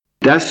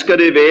Der skal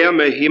det være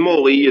med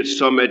himmeriget,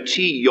 som er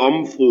 10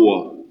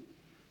 jomfruer,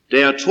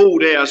 der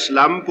tog deres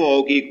lamper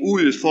og gik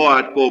ud for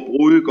at gå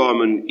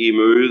brudgommen i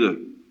møde.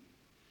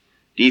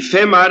 De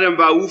 5 af dem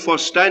var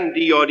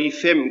uforstandige, og de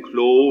 5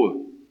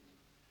 kloge.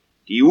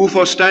 De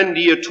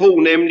uforstandige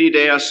tog nemlig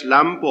deres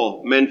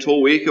lamper, men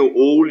tog ikke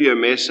olie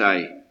med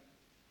sig.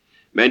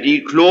 Men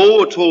de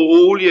kloge tog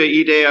olie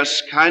i deres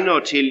kander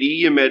til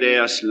lige med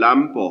deres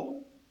lamper.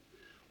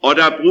 Og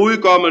da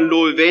brudgommen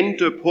lod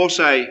vente på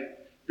sig,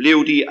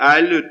 blev de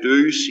alle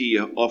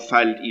døsige og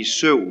faldt i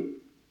søvn.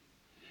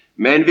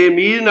 Men ved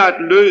midnat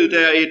lød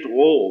der et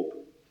råb: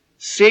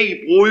 Se,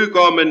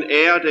 brudgommen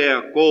er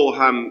der, gå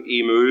ham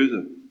i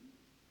møde.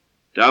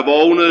 Der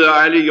vågnede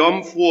alle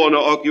jomfruerne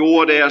og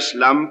gjorde deres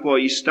lamper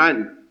i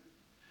stand.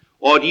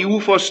 Og de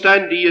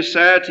uforstandige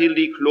sagde til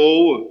de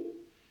kloge: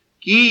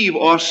 Giv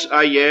os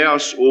af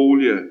jeres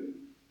olie,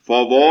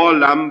 for vore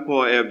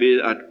lamper er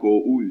ved at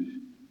gå ud.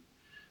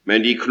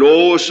 Men de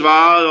kloge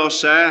svarede og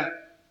sagde: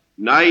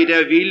 Nej,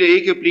 der ville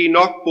ikke blive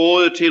nok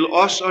både til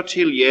os og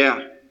til jer.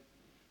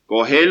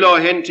 Gå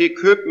hellere hen til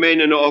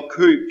købmændene og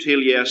køb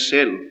til jer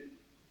selv.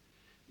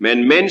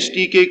 Men mens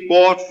de gik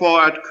bort for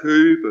at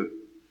købe,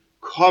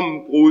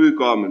 kom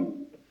brudgommen,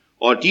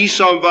 og de,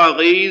 som var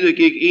rede,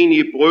 gik ind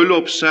i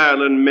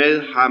bryllupssalen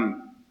med ham,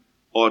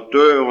 og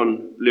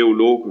døren blev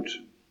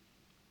lukket.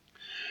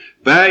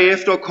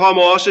 Bagefter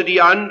kommer også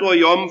de andre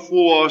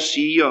jomfruer og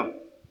siger: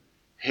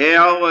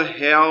 Herre,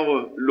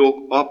 Herre, luk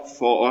op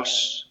for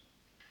os.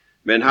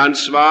 Men han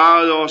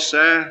svarede og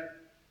sagde: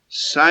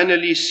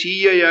 Sandelig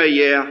siger jeg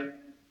jer,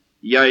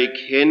 jeg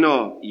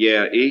kender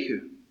jer ikke.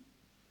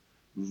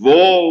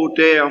 Våg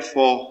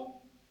derfor,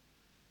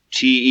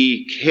 til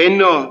I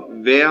kender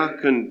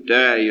hverken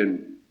dagen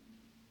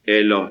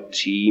eller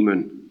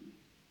timen.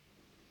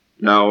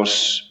 Lad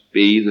os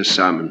bede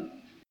sammen.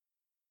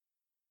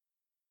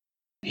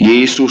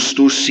 Jesus,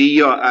 du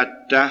siger, at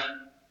da,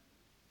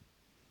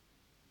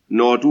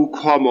 når du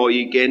kommer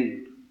igen,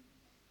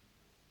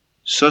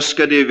 så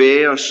skal det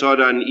være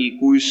sådan i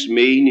Guds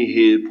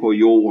menighed på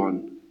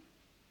jorden,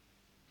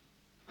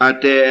 at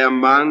der er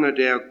mange,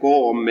 der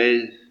går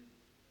med,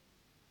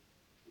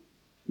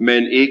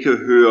 men ikke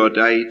hører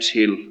dig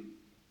til,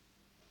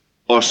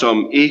 og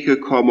som ikke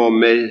kommer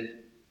med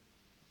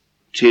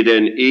til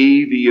den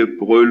evige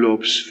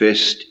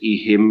bryllupsfest i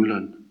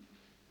himlen.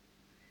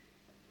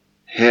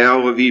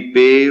 Herre, vi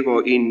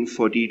bæver ind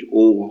for dit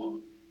ord,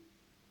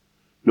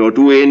 når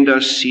du endda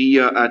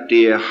siger, at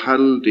det er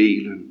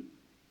halvdelen.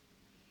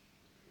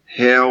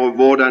 Herre,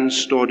 hvordan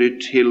står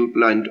det til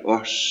blandt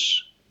os?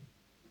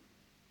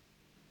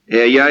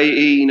 Er jeg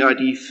en af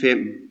de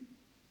 5,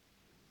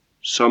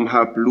 som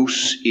har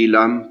blus i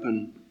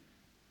lampen?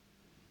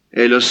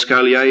 Eller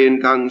skal jeg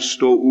engang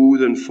stå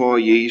uden for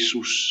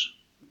Jesus?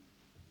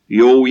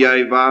 Jo,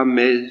 jeg var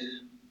med.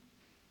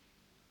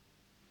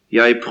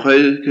 Jeg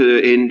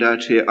prædikede endda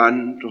til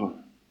andre.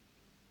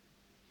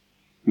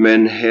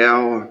 Men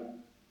Herre,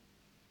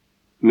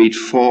 mit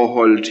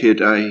forhold til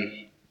dig,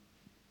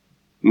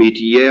 mit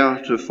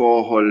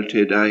hjerteforhold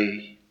til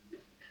dig,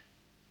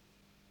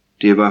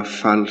 det var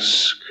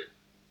falsk.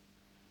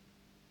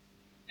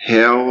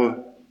 Herre,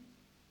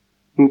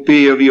 nu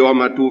beder vi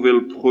om, at du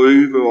vil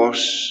prøve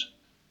os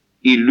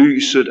i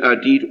lyset af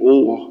dit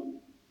ord.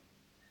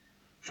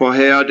 For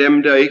Herre,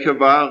 dem der ikke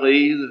var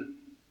rede,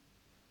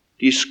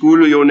 de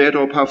skulle jo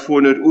netop have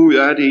fundet ud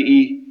af det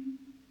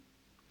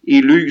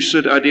i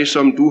lyset af det,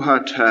 som du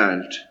har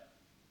talt.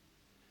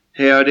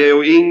 Herre, det er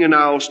jo ingen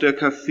af os, der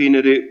kan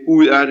finde det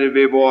ud af det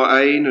ved vores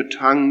egne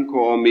tanker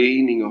og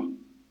meninger.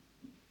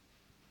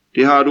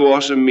 Det har du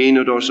også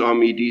mindet os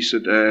om i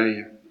disse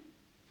dage.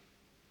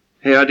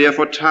 Herre,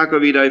 derfor takker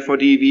vi dig,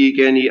 fordi vi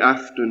igen i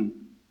aften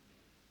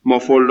må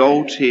få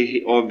lov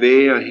til at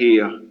være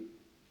her,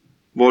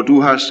 hvor du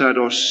har sat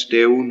os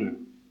stævne.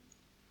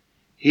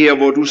 Her,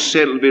 hvor du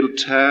selv vil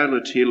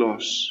tale til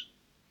os.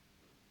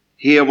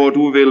 Her, hvor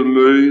du vil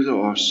møde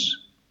os.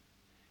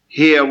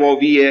 Her, hvor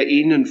vi er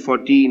inden for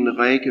din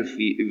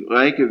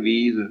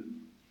rækkevidde.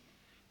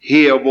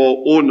 Her,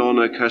 hvor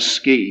underne kan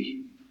ske,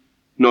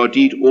 når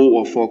dit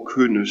ord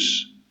forkyndes,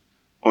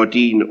 og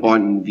din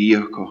ånd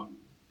virker.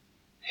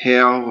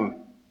 Herre,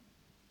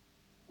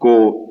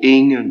 gå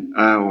ingen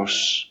af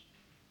os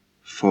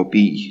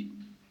forbi.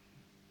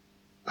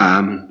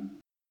 Amen.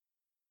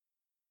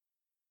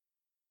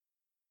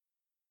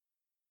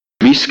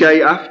 Vi skal i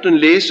aften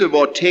læse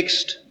vores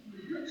tekst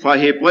fra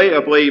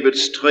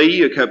Hebræerbrevets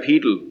 3.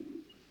 kapitel,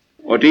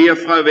 og det er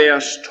fra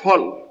vers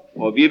 12,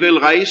 og vi vil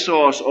rejse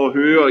os og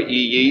høre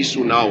i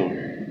Jesu navn.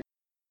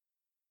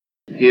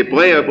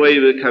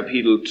 Hebræerbrevet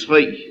kapitel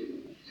 3,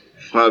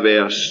 fra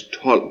vers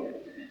 12.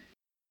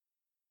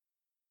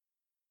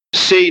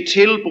 Se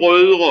til,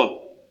 brødre,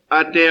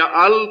 at der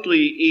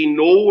aldrig i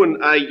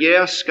nogen af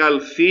jer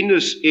skal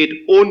findes et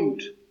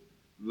ondt,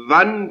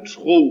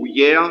 vantro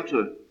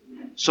hjerte,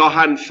 så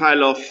han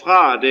falder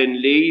fra den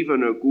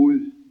levende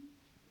Gud.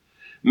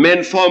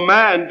 Men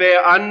forman hver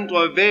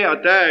andre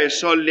hver dag,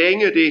 så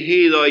længe det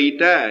hedder i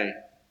dag,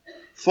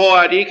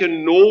 for at ikke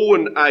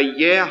nogen af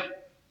jer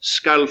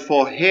skal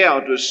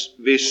forhærdes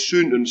ved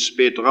syndens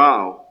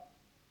bedrag.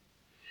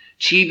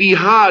 Til vi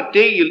har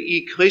del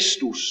i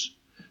Kristus,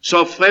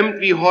 så fremt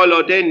vi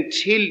holder den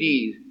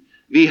tillid,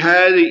 vi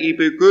havde i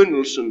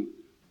begyndelsen,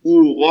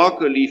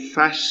 urokkelig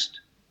fast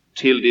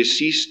til det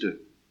sidste.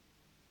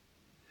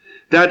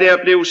 Da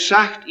der blev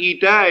sagt i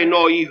dag,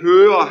 når I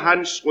hører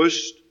hans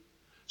røst,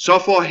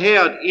 så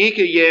forhærd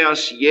ikke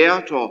jeres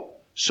hjerter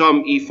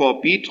som i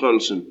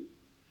forbitrelsen.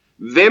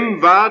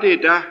 Hvem var det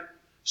da,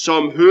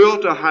 som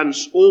hørte hans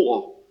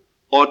ord,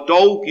 og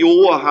dog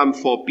gjorde ham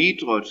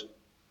forbitret?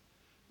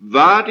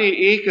 Var det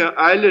ikke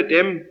alle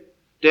dem,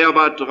 der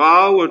var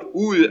draget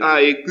ud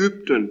af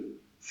Egypten,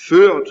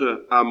 førte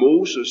af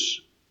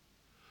Moses?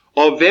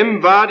 Og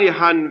hvem var det,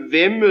 han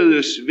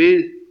væmmedes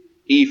ved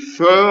i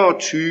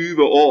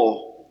 40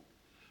 år?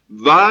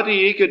 Var det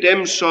ikke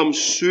dem, som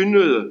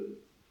syndede,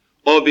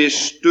 og ved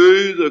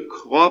støde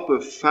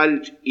kroppe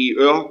faldt i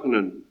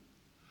ørkenen?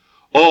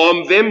 Og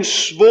om hvem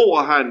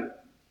svor han,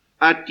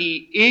 at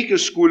de ikke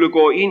skulle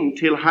gå ind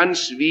til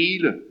hans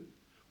hvile,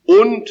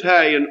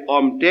 undtagen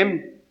om dem,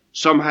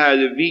 som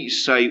havde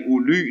vist sig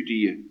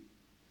ulydige?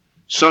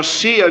 Så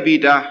ser vi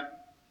da,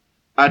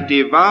 at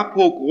det var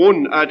på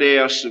grund af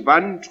deres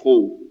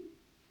vantro,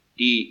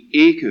 de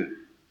ikke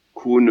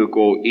kunne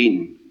gå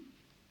ind.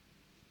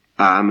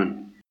 Amen.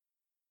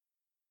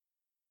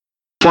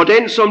 For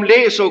den, som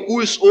læser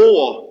Guds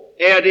ord,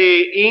 er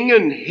det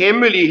ingen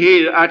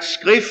hemmelighed, at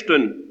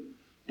skriften,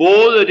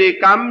 både det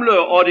gamle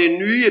og det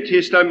nye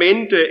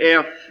testamente,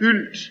 er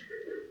fyldt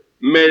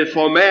med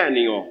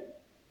formaninger.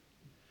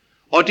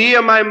 Og det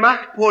er mig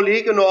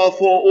magtpåliggende at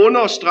få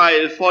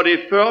understreget for det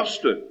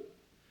første,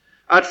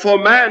 at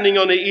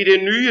formaningerne i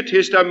det nye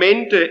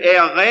testamente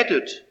er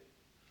rettet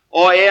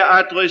og er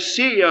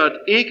adresseret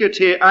ikke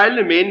til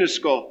alle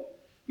mennesker,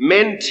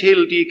 men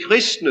til de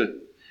kristne,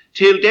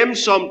 til dem,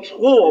 som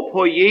tror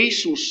på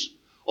Jesus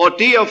og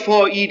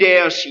derfor i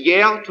deres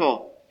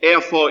hjerter er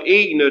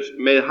forenet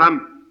med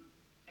ham.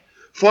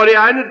 For det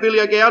andet vil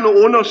jeg gerne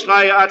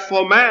understrege, at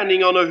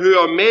formaningerne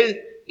hører med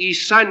i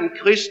sand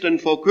kristen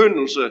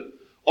forkyndelse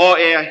og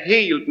er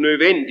helt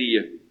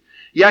nødvendige.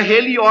 Ja,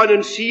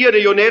 Helligånden siger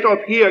det jo netop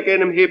her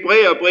gennem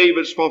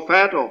Hebræerbrevets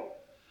forfatter,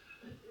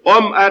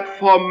 om at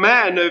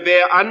formane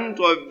hver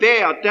andre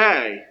hver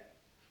dag,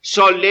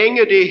 så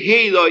længe det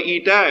hedder i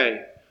dag,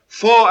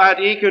 for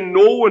at ikke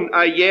nogen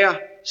af jer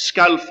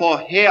skal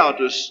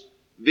forhærdes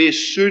ved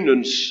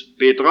syndens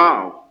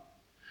bedrag.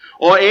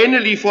 Og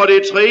endelig for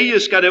det tredje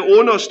skal det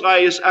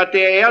understreges, at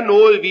der er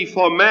noget, vi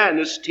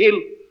formanes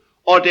til,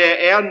 og der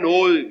er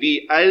noget, vi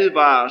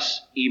advares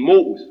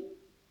imod.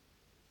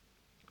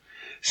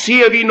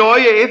 Ser vi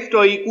nøje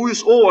efter i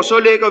Guds ord, så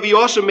lægger vi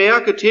også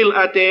mærke til,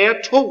 at der er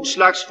 2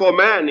 slags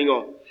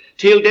formaninger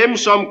til dem,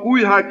 som Gud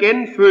har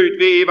genfødt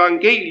ved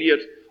evangeliet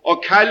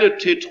og kaldet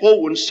til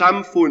troens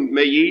samfund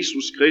med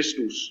Jesus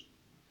Kristus.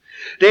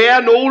 Der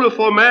er nogle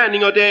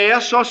formaninger, der er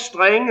så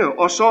strenge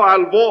og så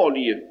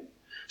alvorlige,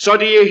 så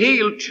det er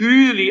helt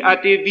tydeligt, at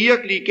det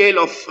virkelig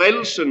gælder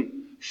frelsen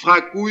fra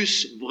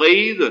Guds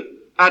vrede,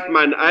 at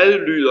man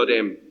adlyder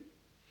dem.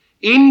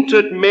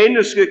 Intet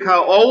menneske kan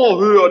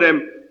overhøre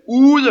dem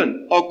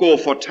uden at gå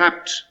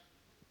fortabt.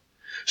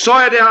 Så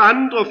er der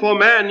andre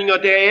formaninger,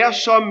 der er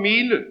så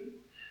milde,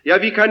 ja,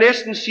 vi kan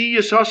næsten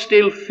sige så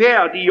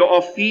stilfærdige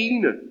og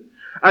fine,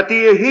 at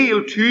det er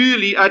helt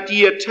tydeligt, at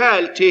de er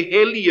talt til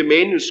hellige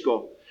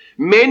mennesker.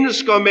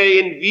 Mennesker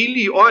med en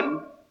villig ånd,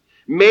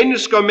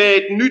 mennesker med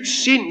et nyt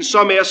sind,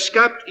 som er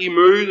skabt i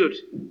mødet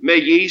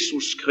med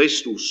Jesus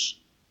Kristus.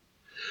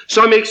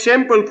 Som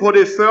eksempel på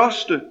det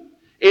første,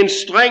 en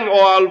streng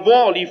og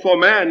alvorlig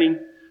formaning,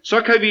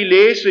 så kan vi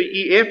læse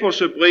i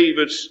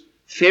Efeserbrevets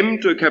 5.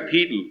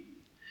 kapitel.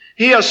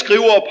 Her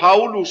skriver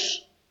Paulus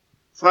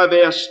fra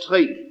vers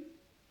 3: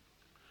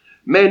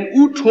 Men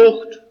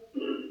utugt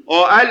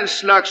og al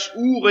slags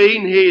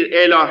urenhed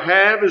eller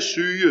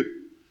havesyge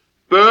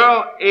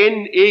bør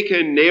end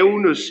ikke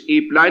nævnes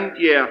iblandt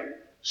jer,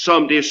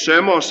 som det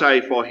sømmer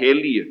sig for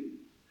hellige.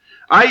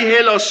 Ej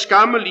heller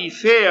skammelig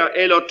færd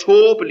eller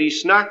tåbelig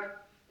snak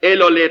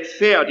eller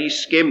letfærdig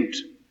skæmt.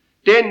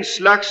 Den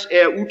slags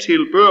er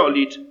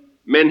utilbørligt,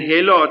 men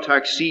hellere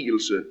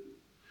taksigelse.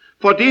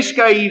 For det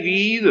skal I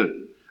vide,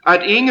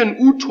 at ingen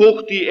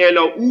utugtig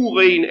eller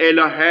uren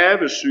eller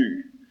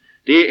havesyg,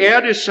 det er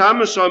det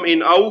samme som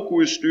en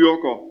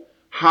afgudstyrker,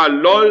 har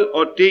lod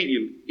og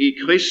del i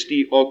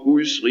Kristi og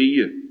Guds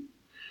rige.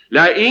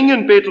 Lad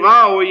ingen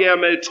bedrage jer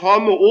med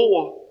tomme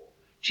ord,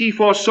 til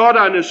for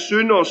sådanne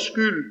synders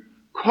skyld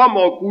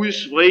kommer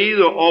Guds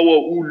vrede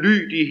over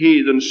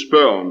ulydighedens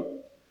børn.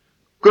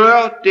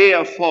 Gør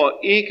derfor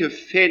ikke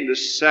fælles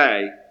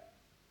sag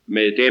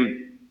med dem.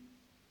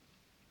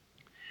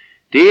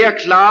 Det er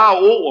klare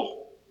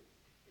ord,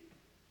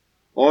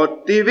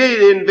 og det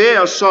ved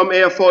enhver, som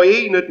er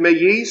forenet med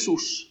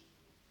Jesus.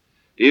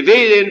 Det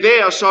ved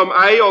enhver, som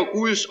ejer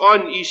Guds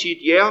ånd i sit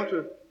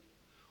hjerte,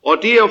 og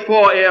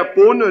derfor er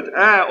bundet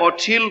af og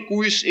til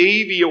Guds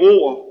evige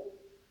ord,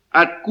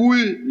 at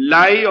Gud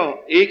leger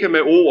ikke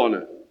med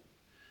ordene.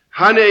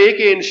 Han er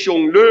ikke en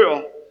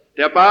jonglør,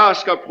 der bare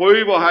skal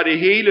prøve at have det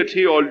hele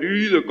til at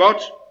lyde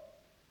godt.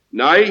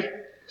 Nej,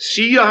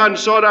 siger han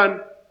sådan,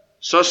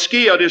 så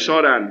sker det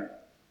sådan.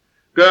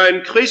 Gør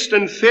en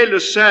kristen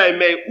fælles sag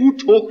med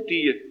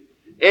utugtige,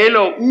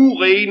 eller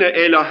urene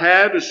eller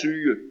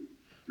havesyge,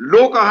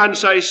 lukker han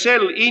sig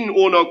selv ind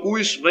under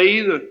Guds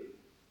vrede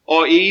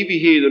og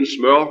evighedens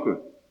mørke.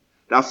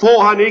 Der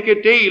får han ikke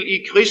del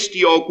i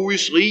Kristi og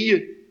Guds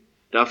rige.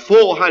 Der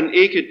får han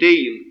ikke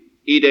del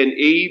i den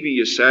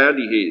evige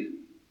særlighed.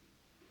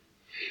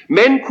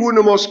 Men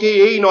kunne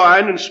måske en og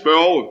anden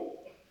spørge,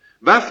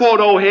 hvad får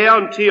dog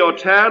Herren til at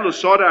tale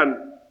sådan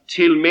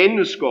til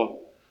mennesker,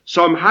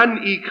 som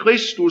han i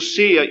Kristus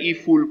ser i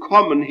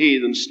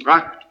fuldkommenhedens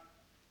dragt?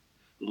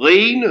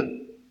 Rene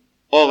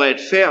og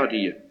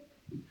retfærdige.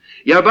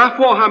 Ja, hvad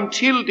får ham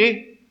til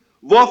det?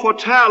 Hvorfor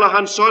taler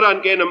han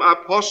sådan gennem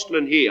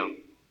apostlen her?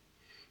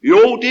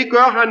 Jo, det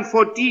gør han,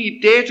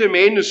 fordi dette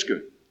menneske,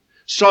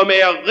 som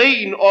er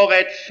ren og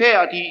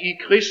retfærdig i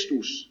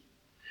Kristus,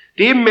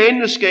 det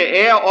menneske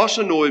er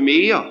også noget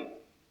mere.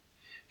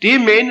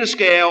 Det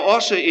menneske er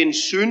også en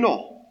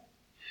synder.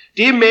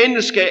 Det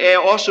menneske er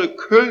også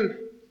kød.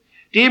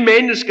 Det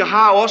menneske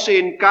har også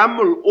en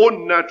gammel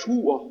ond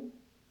natur.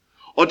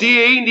 Og det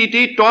er egentlig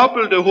det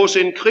dobbelte hos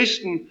en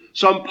kristen,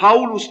 som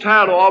Paulus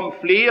taler om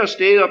flere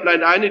steder,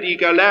 blandt andet i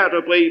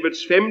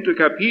Galaterbrevets 5.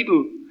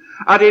 kapitel,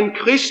 at en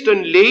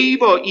kristen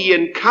lever i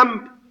en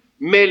kamp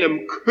mellem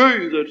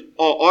kødet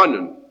og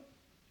ånden.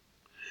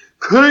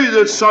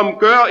 Kødet, som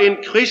gør en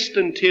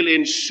kristen til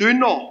en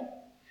synder,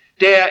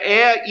 der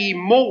er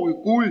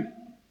imod Gud,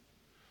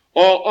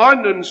 og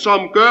ånden,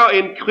 som gør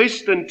en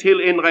kristen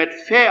til en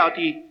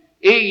retfærdig,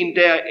 en,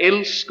 der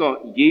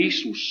elsker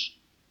Jesus.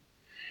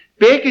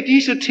 Begge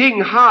disse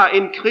ting har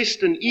en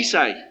kristen i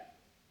sig.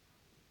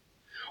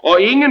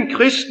 Og ingen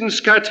kristen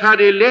skal tage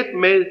det let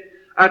med,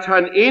 at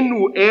han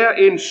endnu er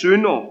en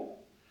synder,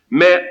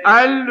 med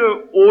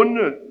alle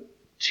onde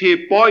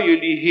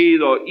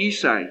tilbøjeligheder i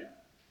sig.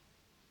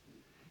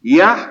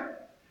 Ja,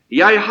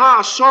 jeg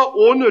har så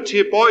onde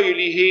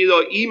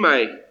tilbøjeligheder i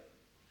mig,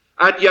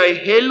 at jeg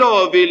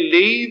hellere vil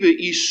leve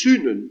i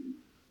synden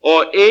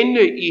og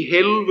ende i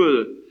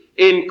helvede,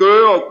 end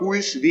gøre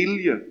Guds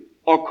vilje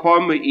og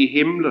komme i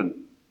himlen.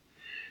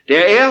 Der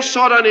er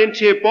sådan en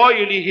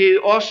tilbøjelighed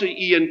også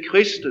i en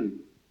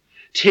kristen,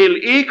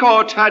 til ikke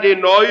at tage det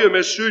nøje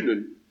med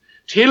synden,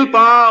 til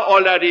bare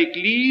at lade det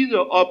glide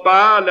og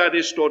bare lade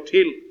det stå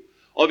til.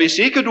 Og hvis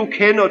ikke du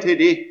kender til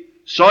det,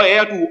 så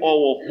er du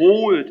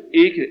overhovedet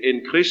ikke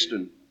en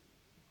kristen.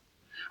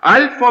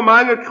 Alt for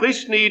mange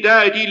kristne i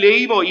dag, de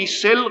lever i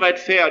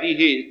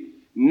selvretfærdighed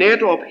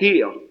netop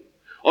her,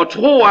 og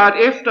tror,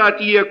 at efter at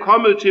de er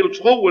kommet til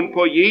troen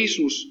på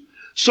Jesus,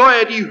 så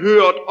er de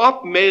hørt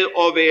op med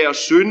at være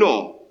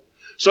syndere.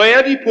 Så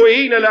er de på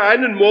en eller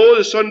anden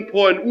måde sådan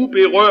på en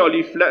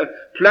uberørlig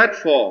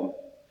platform.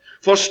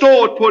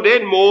 Forstået på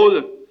den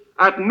måde,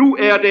 at nu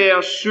er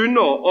deres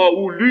synder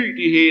og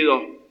ulydigheder,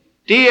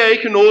 det er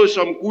ikke noget,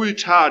 som Gud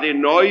tager det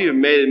nøje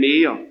med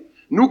mere.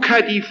 Nu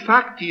kan de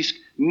faktisk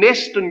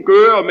næsten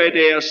gøre med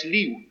deres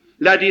liv.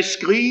 Lad det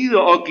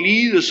skride og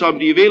glide, som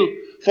de vil,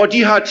 for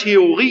de har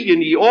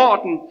teorien i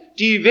orden.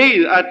 De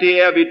ved, at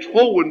det er ved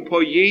troen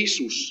på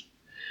Jesus.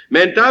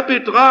 Men der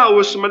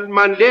bedrages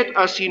man let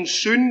af sin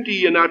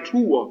syndige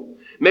natur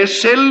med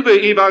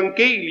selve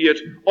evangeliet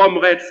om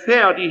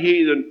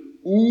retfærdigheden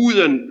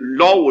uden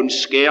lovens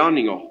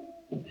skærninger.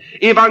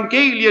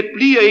 Evangeliet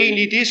bliver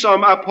egentlig det,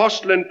 som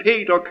apostlen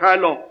Peter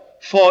kalder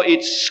for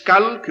et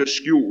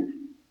skalkeskjul.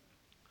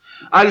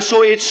 Altså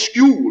et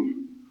skjul,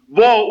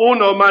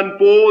 hvorunder man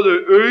både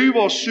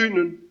øver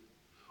synden,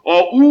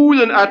 og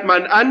uden at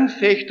man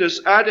anfægtes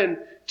af den,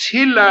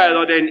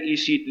 tillader den i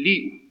sit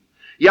liv.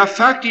 Ja,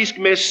 faktisk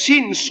med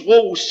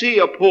sindsro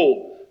ser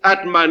på, at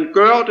man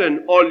gør den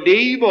og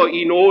lever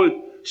i noget,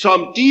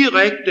 som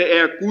direkte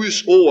er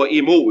Guds ord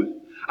imod.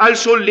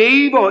 Altså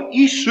lever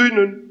i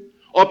synden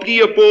og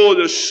bliver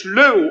både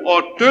sløv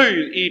og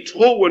død i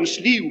troens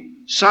liv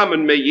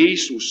sammen med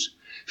Jesus.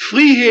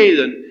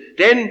 Friheden,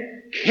 den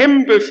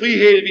kæmpe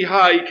frihed, vi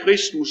har i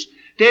Kristus,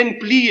 den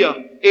bliver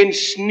en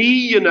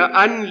snigende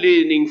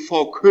anledning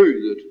for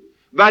kødet,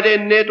 hvad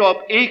den netop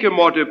ikke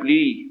måtte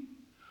blive.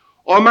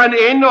 Og man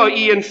ender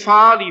i en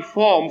farlig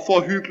form for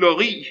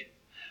hykleri.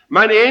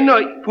 Man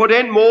ender på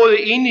den måde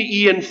inde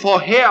i en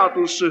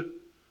forhærdelse,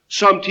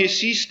 som til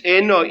sidst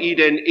ender i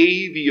den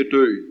evige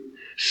død.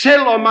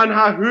 Selvom man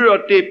har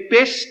hørt det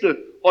bedste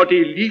og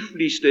det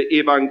livligste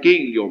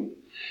evangelium.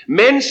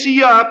 Men,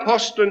 siger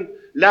apostlen,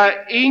 lad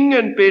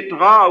ingen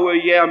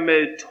bedrage jer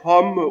med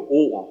tomme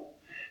ord.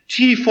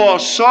 Til for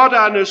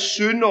sådanne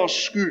synders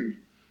skyld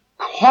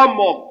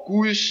kommer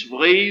Guds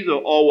vrede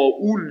over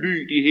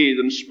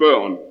ulydighedens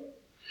børn.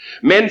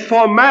 Men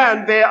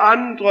forman hver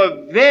andre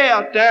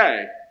hver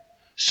dag,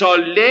 så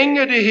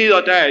længe det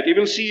hedder dag, det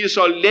vil sige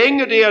så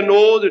længe det er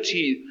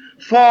nådetid,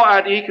 for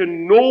at ikke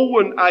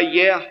nogen af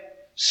jer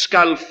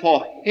skal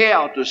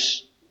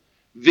forhærdes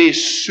ved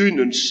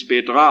syndens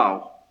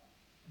bedrag.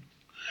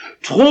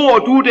 Tror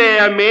du, der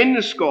er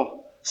mennesker,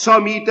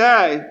 som i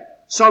dag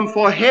som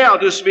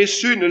forhærdes ved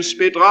syndens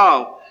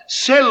bedrag,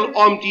 selv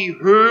om de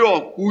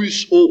hører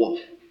Guds ord.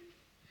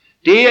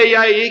 Det er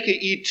jeg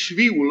ikke i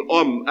tvivl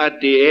om, at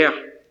det er.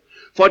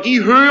 For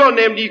de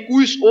hører nemlig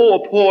Guds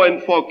ord på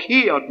en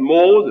forkert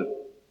måde.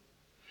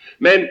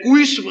 Men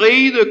Guds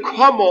vrede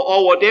kommer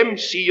over dem,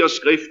 siger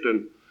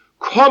skriften,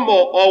 kommer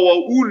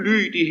over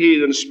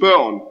ulydighedens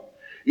børn.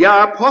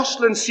 Ja,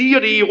 apostlen siger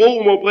det i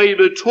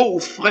Romerbrevet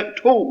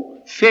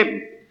 2:5,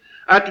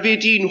 at ved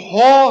din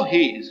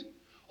hårdhed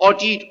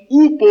og dit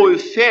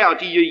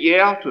ubådfærdige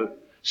hjerte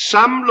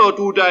samler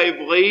du dig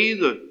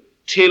vrede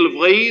til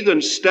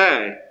vredens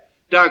dag,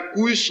 da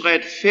Guds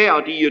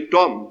retfærdige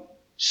dom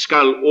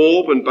skal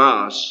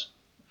åbenbares.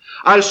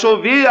 Altså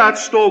ved at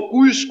stå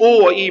Guds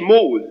ord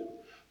imod,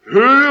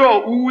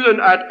 høre uden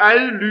at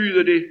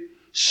adlyde det,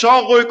 så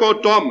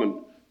rykker dommen,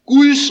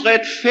 Guds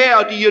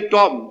retfærdige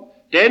dom,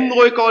 den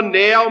rykker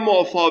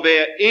nærmere for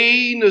hver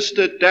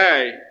eneste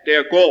dag,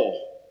 der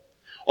går.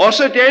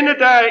 Også denne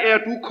dag er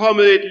du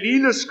kommet et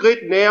lille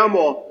skridt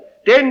nærmere,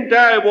 den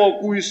dag,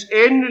 hvor Guds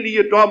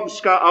endelige dom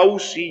skal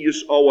afsiges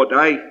over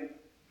dig.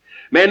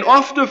 Men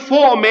ofte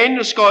får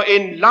mennesker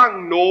en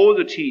lang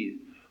nådetid,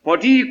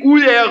 fordi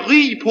Gud er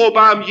rig på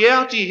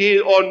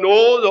barmhjertighed og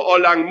nåde og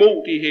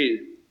langmodighed,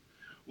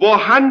 hvor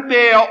han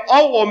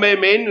bærer over med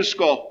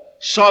mennesker,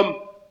 som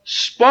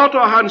spotter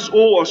hans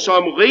ord,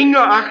 som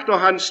ringeagter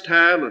hans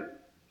tale.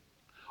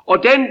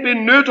 Og den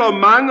benytter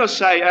mange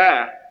sig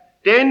af,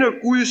 denne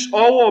Guds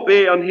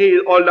overbærenhed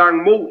og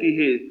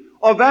langmodighed.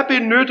 Og hvad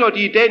benytter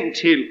de den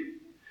til?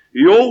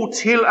 Jo,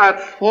 til at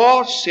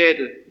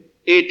fortsætte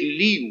et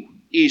liv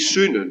i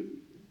synden.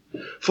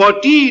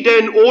 Fordi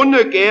den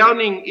onde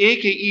gerning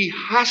ikke i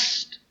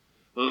hast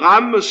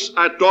rammes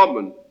af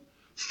dommen,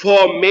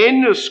 får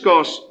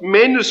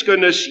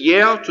menneskenes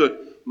hjerte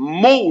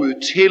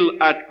mod til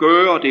at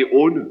gøre det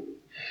onde.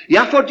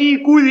 Ja,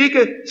 fordi Gud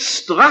ikke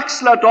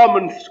straks lader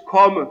dommen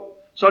komme,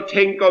 så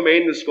tænker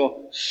mennesker,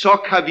 så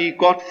kan vi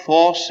godt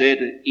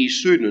fortsætte i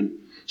synden.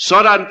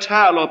 Sådan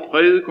taler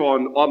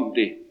prædikeren om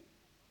det.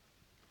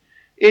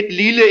 Et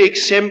lille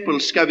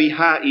eksempel skal vi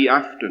have i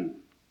aften.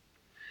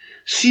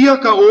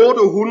 Cirka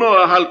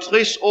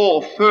 850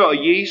 år før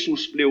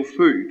Jesus blev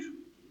født,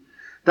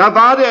 der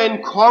var der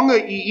en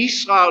konge i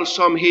Israel,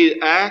 som hed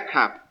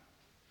Akab.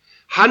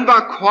 Han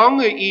var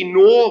konge i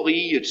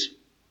Nordriget.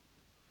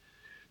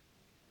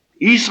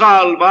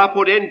 Israel var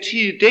på den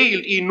tid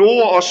delt i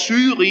Nord- og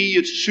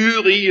Sydriget,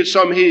 Sydriget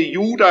som hed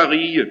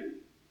Judarige.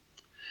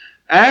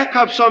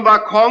 Akab, som var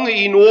konge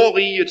i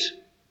Nordriget,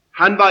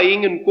 han var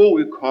ingen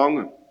god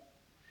konge.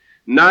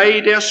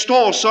 Nej, der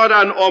står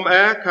sådan om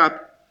Akab,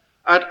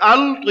 at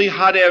aldrig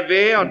har der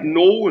været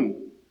nogen,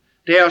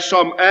 der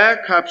som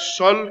Akab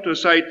solgte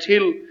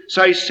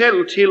sig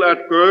selv til at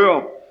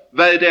gøre,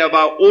 hvad der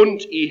var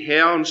ondt i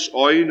Herrens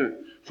øjne,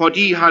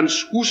 fordi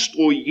hans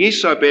hustru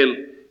Jezabel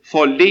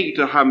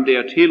forledte ham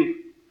dertil.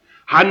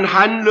 Han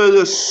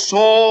handlede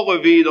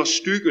såre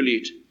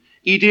vederstyggeligt,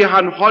 i det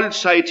han holdt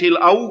sig til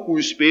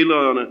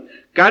afgudsbillederne,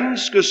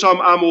 ganske som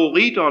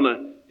amoritterne,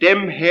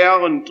 dem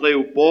Herren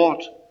drev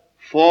bort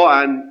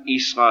foran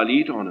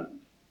israelitterne.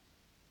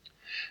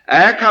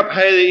 Akab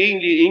havde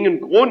egentlig ingen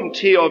grund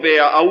til at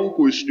være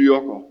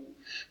afgudsdyrker,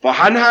 for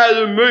han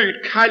havde mødt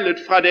kaldet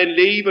fra den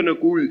levende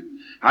Gud.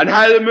 Han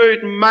havde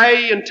mødt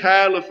megen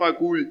tale fra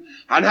Gud.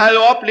 Han havde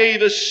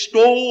oplevet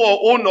store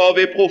under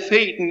ved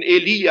profeten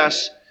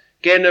Elias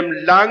gennem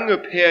lange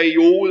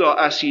perioder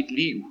af sit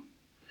liv.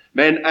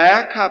 Men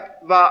Akab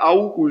var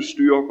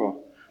afgudsdyrker,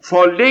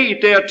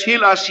 forledt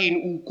dertil af sin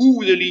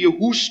ugudelige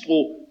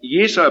hustru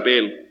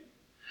Jezabel.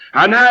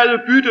 Han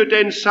havde byttet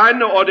den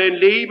sande og den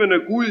levende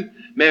Gud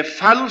med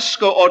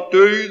falske og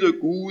døde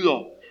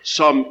guder,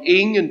 som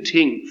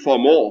ingenting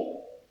formår.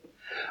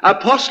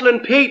 Apostlen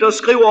Peter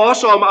skriver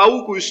også om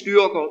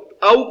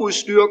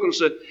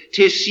afgudsdyrkelse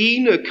til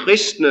sine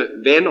kristne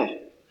venner.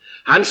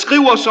 Han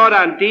skriver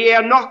sådan: det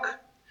er nok,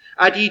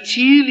 at I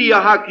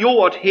tidligere har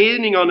gjort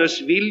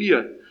hedningernes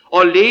vilje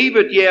og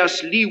levet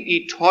jeres liv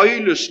i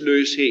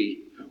tøjlesløshed,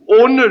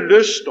 onde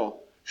lyster,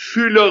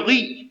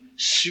 fylderi,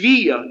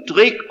 svir,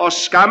 drik og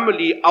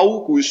skammelig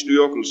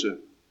afgudsdyrkelse.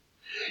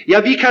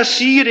 Ja, vi kan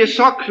sige det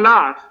så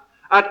klart,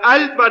 at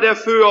alt hvad der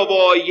fører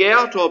vores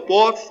hjerter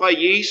bort fra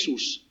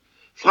Jesus,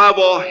 fra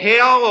vor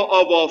Herre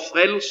og vor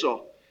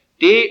Frelser,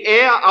 det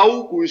er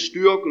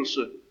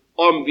afgudsdyrkelse,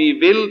 om vi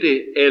vil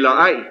det eller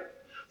ej.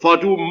 For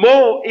du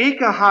må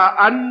ikke have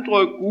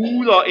andre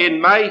guder end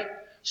mig.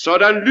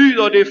 Sådan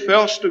lyder det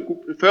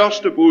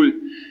første bud.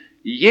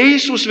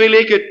 Jesus vil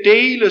ikke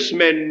deles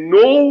med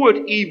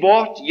noget i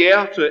vort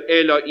hjerte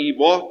eller i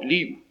vort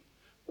liv.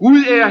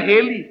 Gud er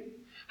hellig.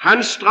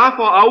 Han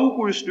straffer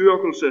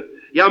afgudsdyrkelse.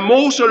 Ja,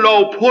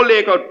 Moselov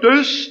pålægger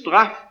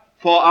dødsstraf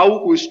for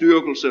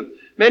afgudsdyrkelse.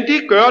 Men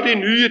det gør det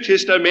Nye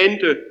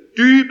Testamente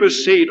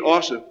dybest set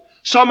også.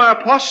 Som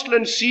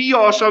apostlen siger,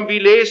 og som vi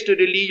læste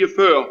det lige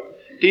før,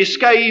 det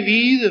skal I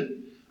vide,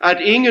 at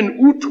ingen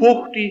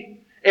utugtig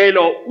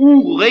eller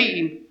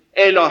uren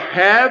eller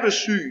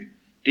havesyg,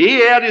 det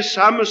er det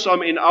samme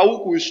som en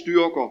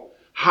afgudsdyrker,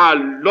 har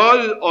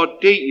lod og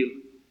del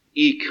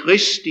i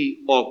Kristi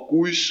og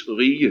Guds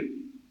rige.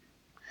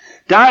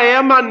 Der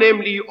er man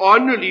nemlig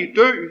åndelig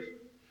død,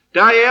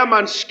 der er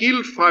man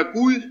skilt fra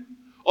Gud,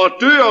 og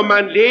dør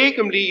man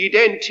legemlig i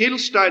den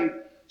tilstand,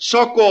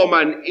 så går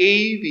man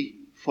evigt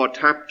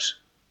fortabt.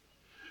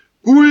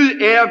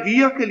 Gud er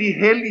virkelig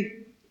hellig,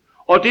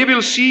 og det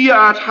vil sige,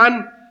 at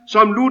han,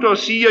 som Luther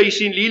siger i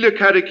sin lille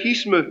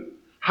katekisme,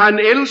 han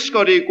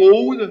elsker det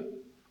gode,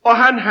 og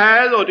han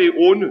hader det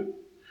onde.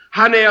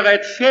 Han er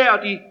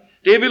retfærdig,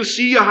 det vil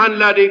sige, at han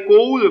lader det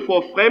gode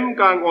få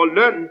fremgang og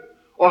løn,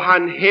 og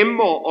han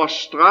hæmmer og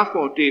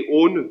straffer det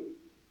onde.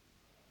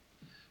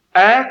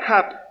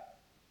 Akab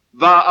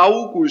var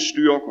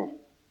afgudstyrker,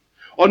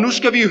 og nu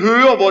skal vi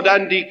høre,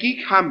 hvordan det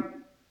gik ham.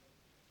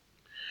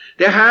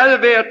 Der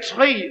havde været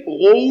 3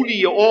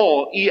 rolige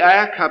år i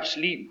Akabs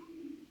liv,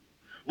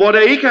 hvor der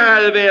ikke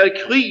havde været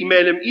krig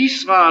mellem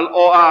Israel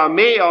og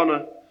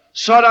aramæerne,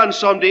 sådan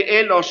som det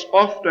ellers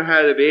ofte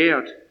havde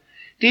været.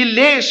 Det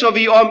læser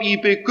vi om i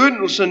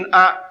begyndelsen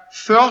af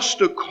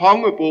 1.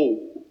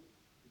 kongebog,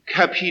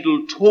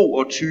 kapitel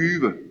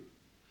 22.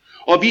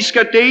 Og vi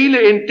skal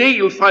dele en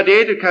del fra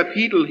dette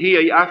kapitel her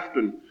i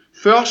aften.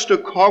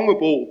 1.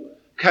 kongebog,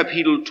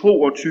 kapitel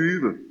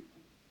 22.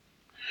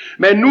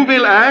 Men nu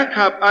vil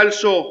Akab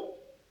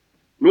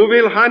nu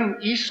vil han,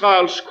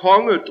 Israels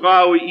konge,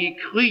 drage i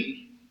krig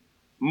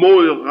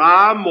mod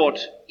Ramot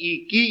i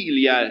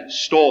Gilead,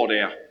 står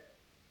der.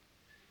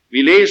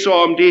 Vi læser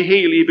om det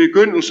helt i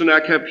begyndelsen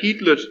af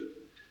kapitlet.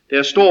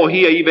 Der står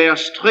her i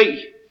vers 3,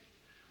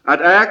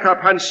 at Akab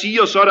han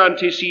siger sådan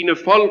til sine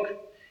folk: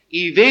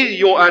 I ved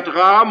jo, at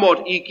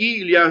Ramot i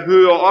Gilead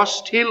hører os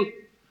til,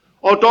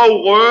 og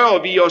dog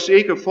rører vi os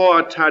ikke for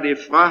at tage det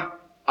fra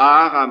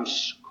Arams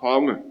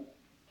konge.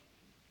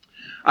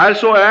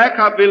 Altså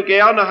Akab vil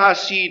gerne have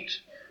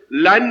sit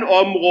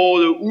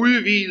landområde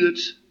udvidet.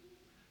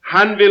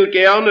 Han vil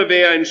gerne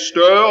være en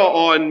større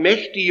og en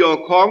mægtigere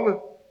konge.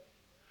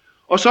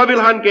 Og så vil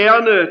han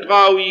gerne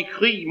drage i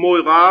krig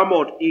mod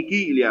Ramot i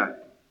Gilead.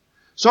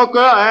 Så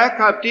gør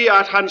Akab det,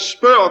 at han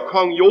spørger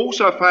kong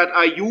Josafat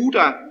af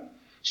Juda,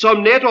 som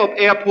netop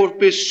er på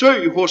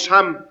besøg hos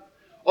ham,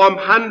 om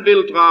han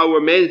vil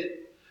drage med.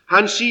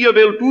 Han siger: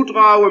 vil du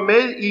drage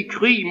med i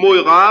krig mod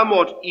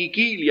Ramot i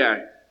Gilead?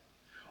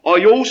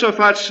 Og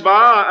Josafat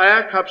svarer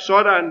Akab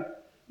sådan: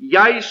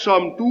 jeg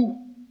som du,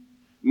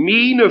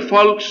 mine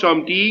folk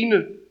som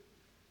dine,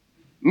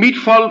 mit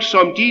folk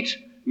som dit,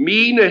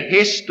 mine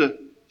heste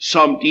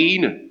som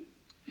dine.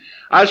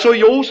 Altså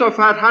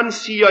Josafat han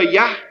siger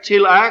ja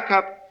til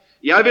Akab: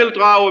 jeg vil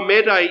drage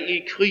med dig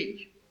i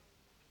krig.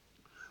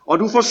 Og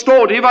du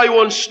forstår, det var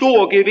jo en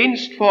stor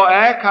gevinst for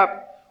Akab,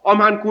 om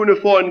han kunne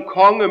få en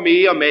konge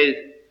mere med.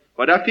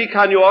 For der fik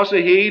han jo også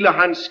hele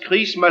hans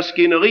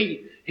krigsmaskineri,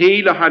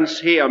 hele hans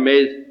hær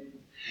med.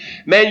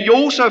 Men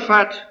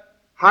Josafat,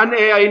 han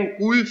er en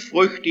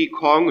gudfrygtig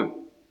konge.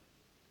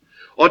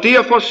 Og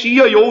derfor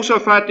siger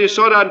Josafat det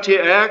sådan til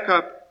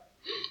Akab: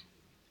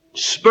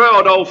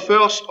 spørg dog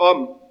først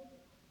om,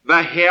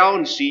 hvad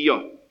Herren siger.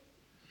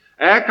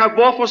 Akab,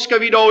 hvorfor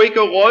skal vi dog ikke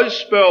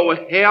rådspørge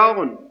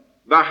Herren,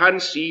 hvad han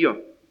siger?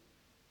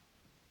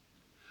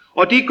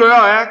 Og det gør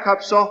Akab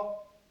så.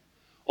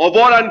 Og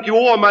hvordan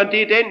gjorde man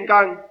det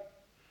dengang?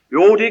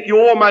 Jo, det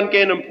gjorde man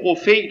gennem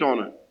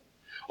profeterne.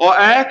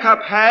 Og Akab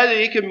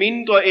havde ikke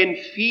mindre end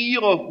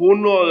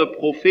 400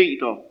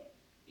 profeter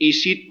i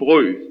sit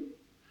brød,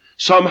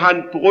 som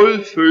han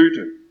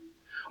brødfødte.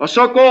 Og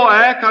så går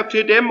Akab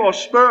til dem og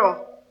spørger,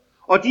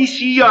 og de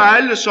siger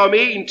alle som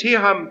en til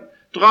ham: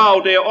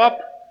 drag det op,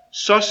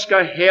 så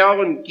skal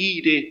Herren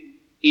give det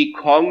i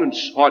kongens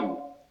hånd.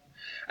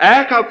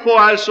 Akab får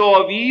altså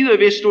at vide,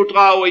 hvis du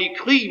drager i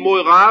krig mod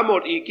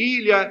Ramot i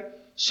Gilead,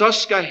 så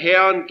skal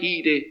Herren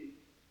give det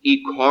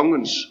i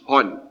kongens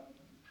hånd.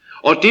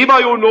 Og det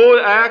var jo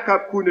noget, Akab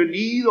kunne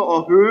lide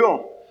og høre,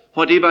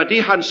 for det var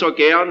det, han så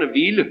gerne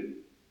ville.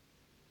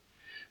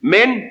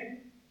 Men,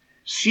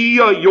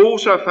 siger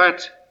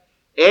Josafat,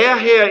 er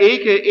her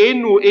ikke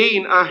endnu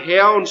en af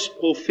Herrens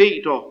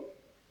profeter,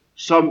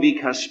 som vi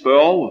kan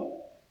spørge?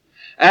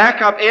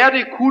 Akab, er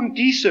det kun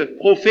disse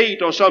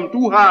profeter, som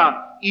du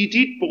har i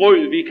dit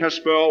brød, vi kan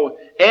spørge?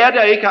 Er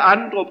der ikke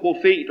andre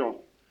profeter?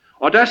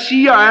 Og der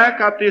siger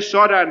Akab det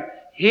sådan: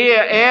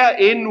 her er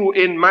endnu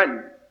en mand,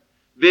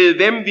 ved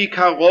hvem vi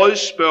kan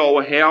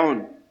rådspørge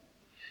Herren.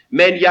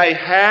 Men jeg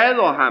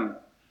hader ham,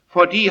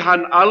 fordi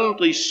han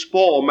aldrig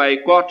spår mig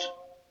godt,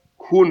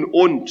 kun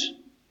ondt.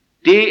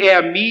 Det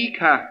er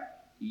Mika,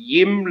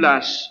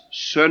 Jimlas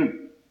søn.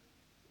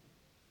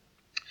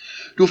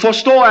 Du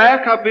forstår,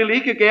 Akab vil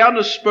ikke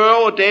gerne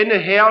spørge denne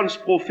Herrens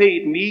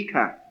profet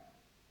Mika.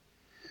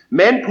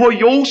 Men på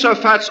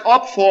Josafats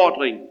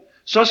opfordring,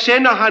 så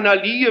sender han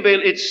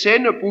alligevel et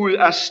sendebud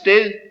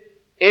afsted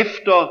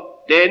efter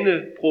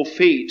denne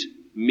profet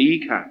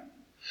Mika.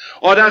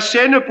 Og da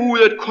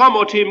sendebudet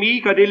kommer til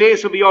Mika, det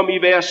læser vi om i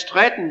vers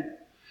 13.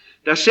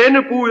 Da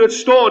sendebudet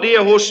står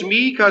der hos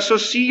Mika, så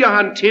siger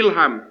han til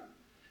ham: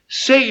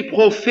 se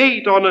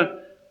profeterne,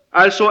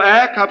 altså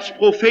Akabs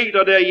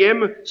profeter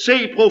derhjemme,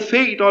 se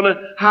profeterne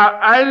har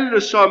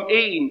alle som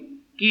en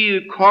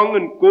givet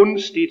kongen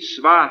gunstigt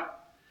svar.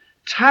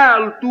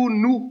 Tal du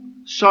nu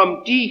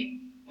som de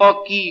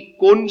og giv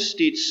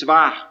gunstigt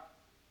svar.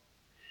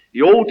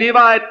 Jo, det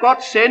var et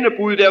godt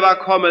sendebud, der var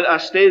kommet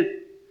afsted.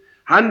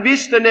 Han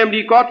vidste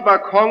nemlig godt, hvad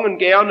kongen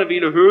gerne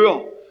ville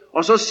høre.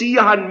 Og så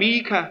siger han,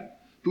 Mika,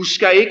 du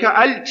skal ikke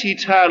altid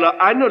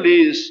tale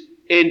anderledes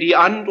end de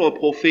andre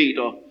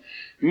profeter.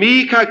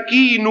 Mika,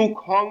 giv nu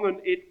kongen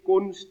et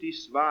gunstigt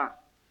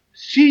svar.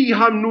 Sig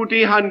ham nu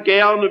det, han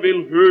gerne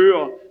vil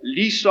høre,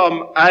 ligesom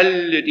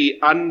alle de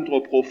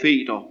andre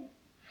profeter.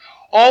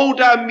 Og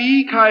da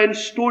Mika en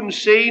stund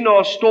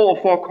senere står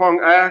for kong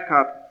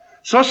Akab,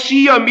 så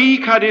siger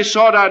Mika det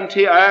sådan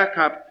til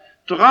Akab,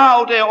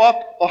 drag derop,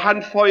 og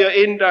han føjer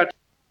endda.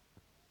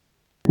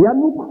 Ja,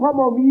 nu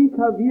kommer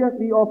Mika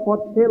virkelig og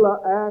fortæller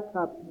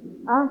Akab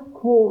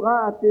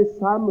akkurat det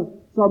samme,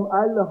 som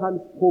alle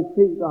hans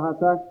profeter har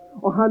sagt.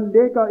 Og han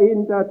lægger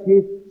endda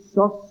til,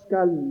 så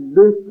skal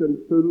lykken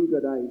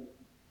følge dig.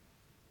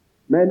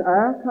 Men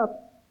Akab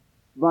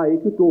var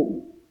ikke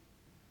dum.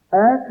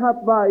 Akab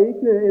var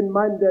ikke en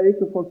mand, der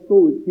ikke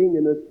forstod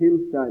tingenes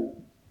tilstand.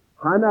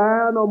 Han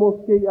aner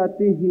måske, at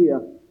det her,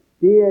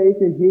 det er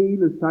ikke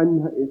hele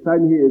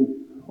sandheden.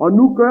 Og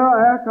nu gør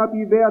Akab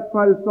i hvert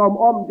fald, som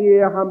om det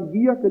er ham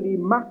virkelig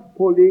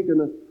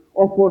magtpåliggende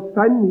at få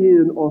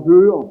sandheden at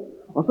høre.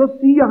 Og så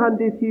siger han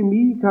det til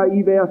Mika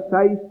i vers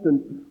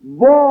 16.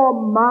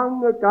 Hvor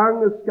mange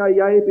gange skal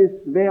jeg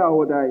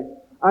besværge dig,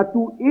 at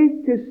du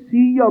ikke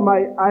siger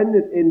mig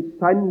andet end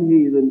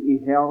sandheden i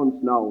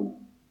Herrens navn?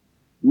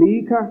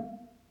 Mika,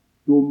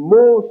 du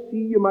må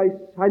sige mig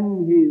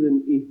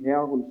sandheden i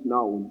Herrens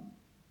navn.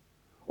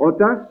 Og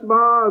der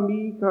svarer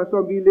Mika,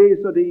 som vi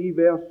læser det i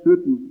vers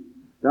 17.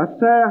 Der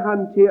sagde han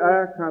til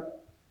Akab,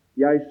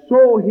 jeg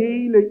så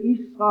hele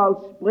Israel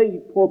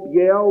spredt på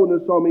bjergene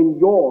som en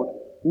hjort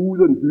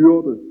uden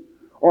hyrde.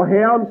 Og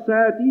Herren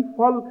sagde, de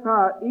folk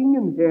har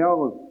ingen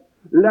herre.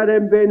 Lad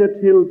dem vende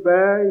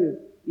tilbage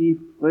i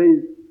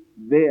fred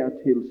hver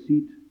til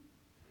sit.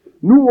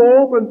 Nu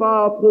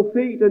åbenbarer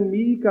profeten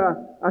Mika,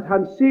 at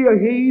han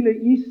ser hele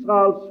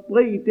Israel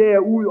spredt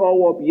derud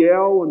over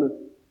bjergene,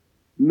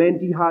 men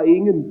de har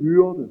ingen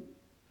hyrde.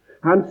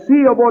 Han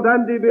ser, hvordan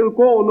det vil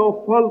gå,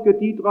 når folket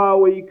de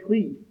drager i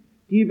krig.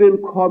 De vil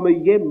komme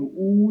hjem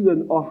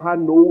uden at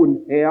have nogen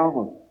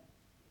herre.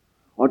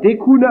 Og det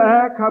kunne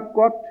Akab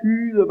godt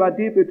tyde, hvad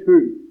det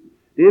betød.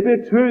 Det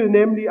betød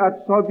nemlig, at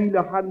så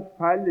ville han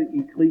falde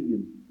i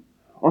krigen.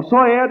 Og så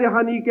er det,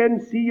 han igen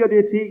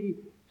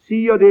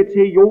siger det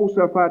til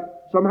Josafat,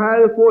 som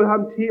havde fået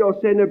ham til at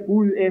sende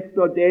bud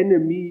efter denne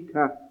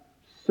Mika.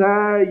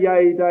 Sagde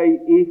jeg dig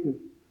ikke,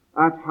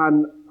 at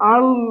han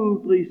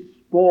aldrig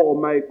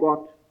spår mig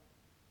godt,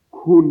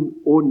 kun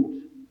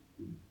ondt.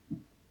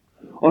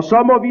 Og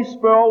så må vi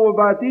spørge,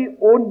 var det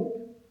ondt,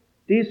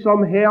 det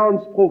som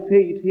Herrens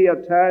profet her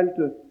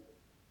talte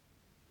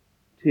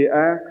til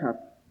Akab?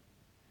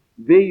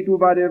 Ved du,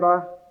 hvad det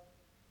var?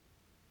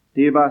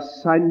 Det var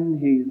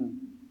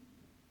sandheden.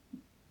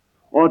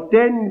 Og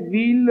den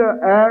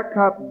ville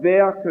Akab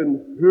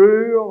hverken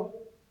høre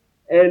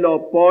eller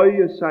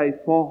bøje sig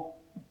for.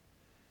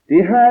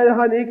 Det havde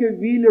han ikke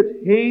villet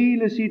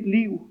hele sit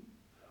liv.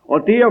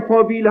 Og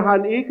derfor ville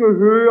han ikke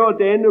høre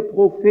denne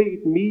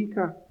profet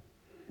Mika.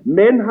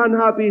 Men han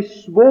har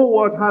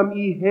besvoret ham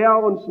i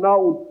Herrens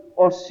navn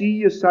at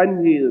sige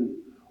sandheden.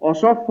 Og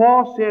så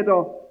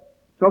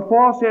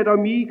fortsætter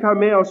Mika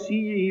med at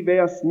sige i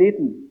vers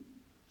 19.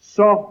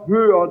 Så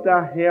hør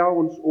da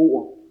Herrens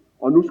ord.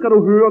 Og nu skal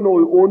du høre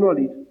noget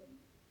underligt.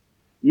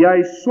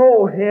 Jeg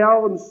så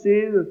Herren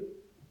sidde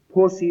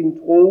på sin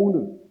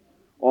trone,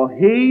 og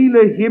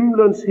hele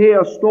himlens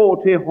hær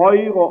står til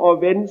højre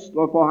og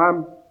venstre for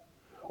ham.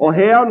 Og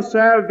Herren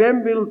sagde,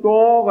 hvem vil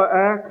dåre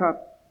Akab?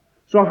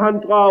 Så han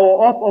drager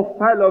op og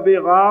falder ved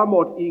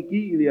Ramot i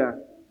Gilead.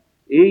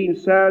 En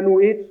sagde nu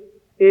et,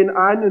 en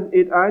anden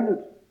et andet.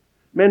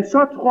 Men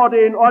så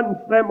trådte en ånd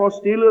frem og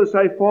stillede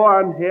sig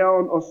foran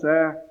Herren og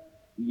sagde,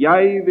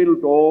 jeg vil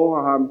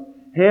dåre ham.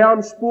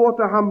 Herren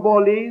spurgte ham,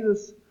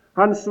 hvorledes.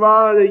 Han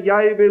svarede,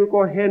 jeg vil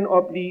gå hen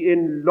og blive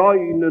en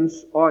løgnens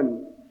ånd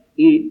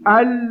i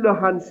alle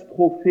hans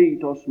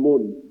profeters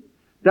mund.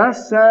 Der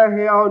sagde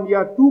Herren,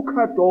 ja, du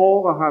kan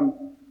dåre ham.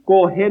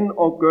 Gå hen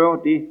og gør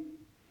det.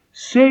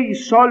 Se,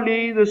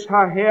 således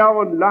har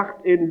Herren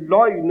lagt en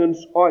løgnens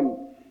ånd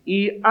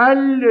i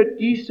alle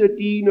disse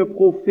dine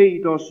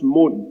profeters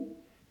mund,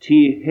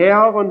 til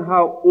Herren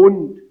har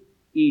ondt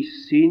i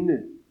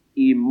sinde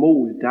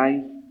imod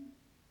dig.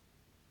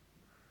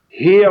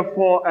 Her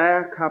får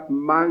Akab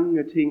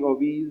mange ting at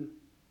vide.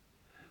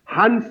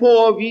 Han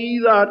får at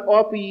vide, at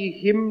oppe i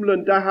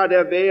himlen, der har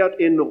der været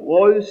en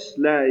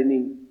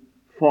rådslagning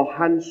for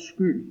hans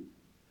skyld.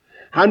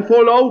 Han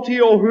får lov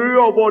til at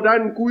høre,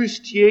 hvordan Guds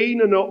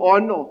tjenende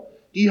ånder,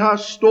 de har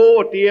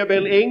stået, det er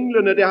vel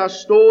englene, der har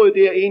stået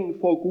derinde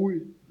for Gud.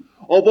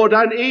 Og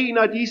hvordan en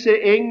af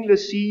disse engle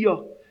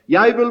siger,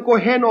 jeg vil gå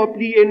hen og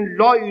blive en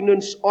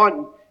løgnens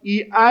ånd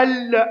i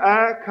alle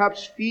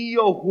Akabs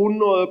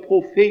 400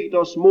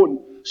 profeters mund,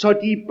 så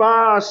de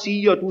bare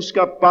siger, du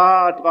skal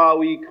bare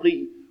drage i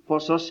krig, for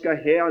så skal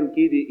Herren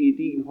give det i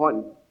din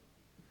hånd.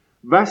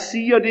 Hvad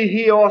siger det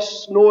her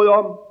os noget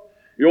om?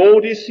 Jo,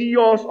 det siger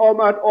os om,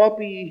 at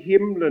oppe i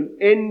himlen,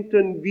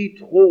 enten vi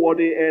tror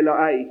det eller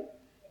ej,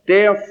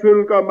 der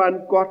følger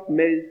man godt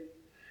med.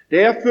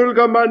 Der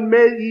følger man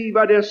med i,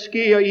 hvad der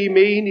sker i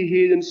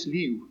menighedens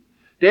liv.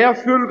 Der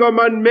følger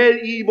man med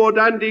i,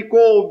 hvordan det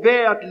går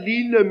hvert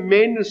lille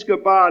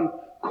menneskebarn,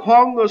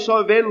 konge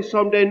såvel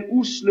som den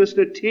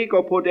usleste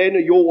tigger på denne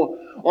jord.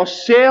 Og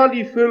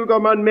særligt følger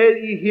man med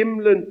i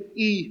himlen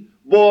i,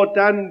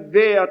 hvordan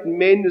hvert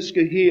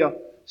menneske her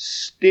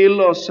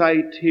stiller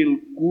sig til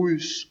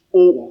Guds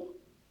ord.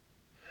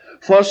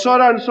 For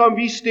sådan som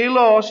vi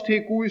stiller os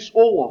til Guds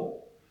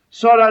ord,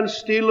 sådan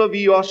stiller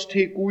vi os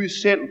til Gud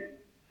selv.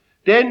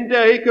 Den,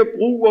 der ikke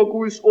bruger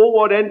Guds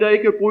ord, den, der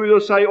ikke bryder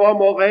sig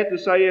om at rette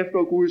sig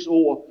efter Guds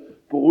ord,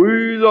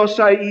 bryder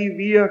sig i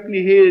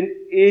virkeligheden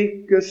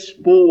ikke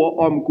spor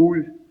om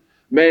Gud.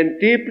 Men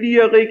det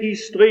bliver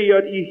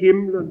registreret i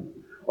himlen.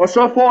 Og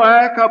så får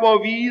Akab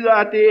at vide,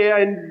 at det er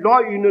en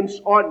løgnens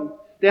ånd,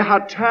 der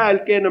har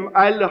talt gennem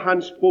alle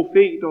hans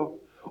profeter.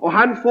 Og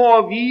han får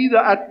at vide,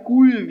 at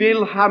Gud vil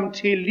ham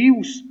til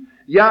livs.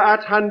 Ja, at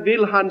han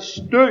vil hans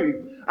dø.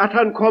 At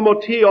han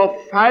kommer til at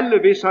falde,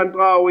 hvis han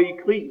drager i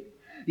krig.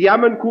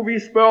 Jamen kunne vi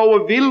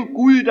spørge, vil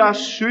Gud der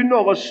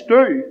synderes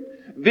dø?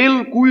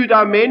 Vil Gud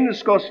der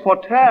menneskers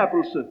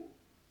fortabelse?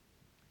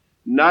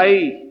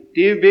 Nej,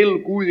 det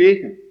vil Gud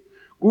ikke.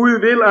 Gud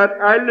vil, at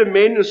alle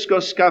mennesker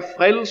skal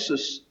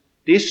frelses.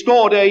 Det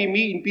står der i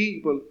min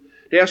bibel.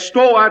 Der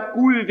står, at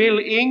Gud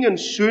vil ingen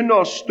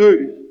synders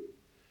død.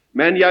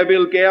 Men jeg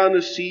vil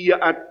gerne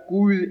sige, at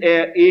Gud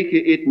er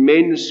ikke et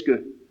menneske,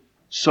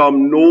 som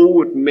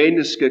noget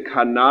menneske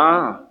kan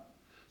narre.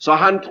 Så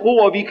han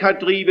tror, vi kan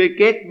drive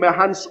gæt med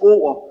hans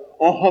ord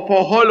og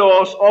forholde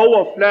os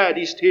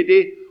overfladisk til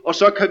det, og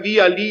så kan vi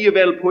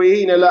alligevel på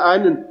en eller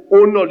anden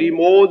underlig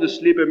måde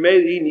slippe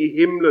med ind i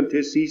himlen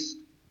til sidst.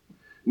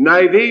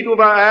 Nej, ved du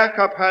hvad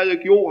Akab havde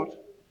gjort?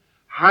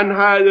 Han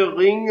havde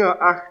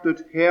ringeagtet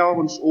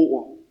Herrens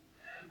ord.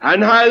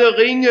 Han havde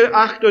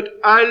ringeagtet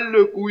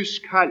alle Guds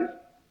kald.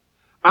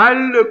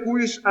 Alle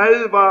Guds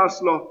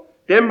advarsler,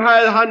 dem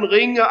havde han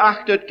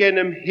ringeagtet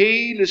gennem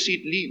hele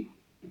sit liv.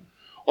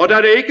 Og da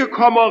det ikke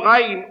kommer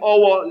regn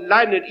over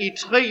landet i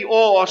 3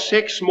 år og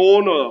 6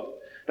 måneder,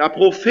 da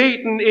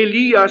profeten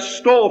Elias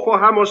står for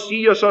ham og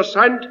siger,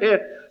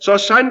 så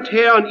sandt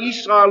Herren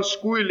Israels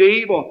Gud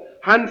lever,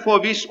 han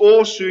for hvis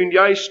årsyn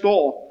jeg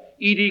står.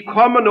 I de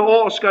kommende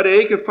år skal det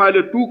ikke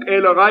falde dug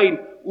eller regn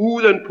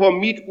uden på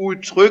mit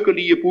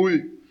udtrykkelige bud.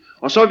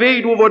 Og så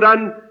ved du,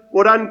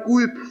 hvordan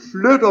Gud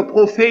flytter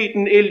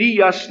profeten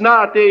Elias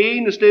snart det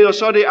ene sted og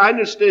så det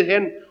andet sted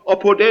hen, og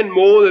på den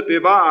måde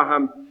bevarer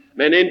ham.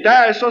 Men en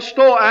dag så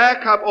står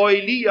Akab og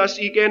Elias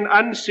igen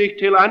ansigt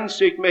til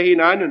ansigt med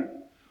hinanden.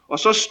 Og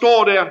så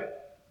står der,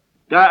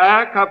 da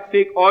Akab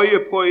fik øje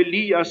på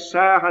Elias,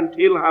 sagde han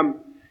til ham,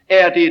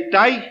 er det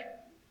dig,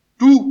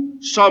 du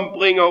som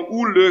bringer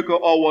ulykke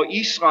over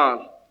Israel?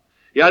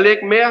 Jeg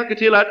lægger mærke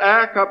til, at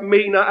Akab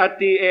mener,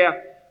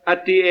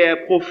 at det er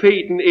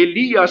profeten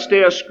Elias,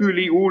 der er skyld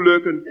i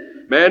ulykken.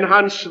 Men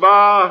han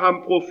svarer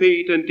ham,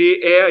 profeten,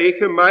 det er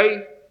ikke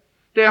mig,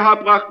 der har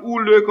bragt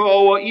ulykke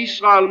over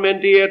Israel,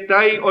 men det er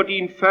dig og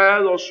din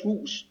faders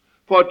hus,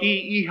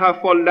 fordi I har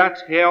forladt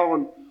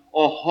Herren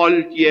og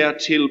holdt jer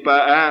til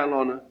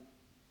Baalerne.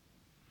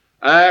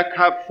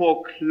 Akab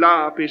får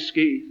klar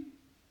besked.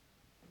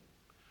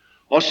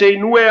 Og se,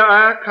 nu er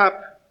Akab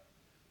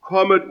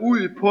kommet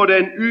ud på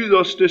den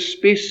yderste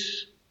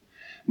spids.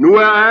 Nu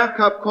er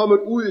Akab kommet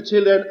ud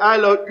til den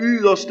aller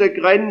yderste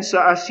grænse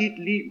af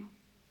sit liv.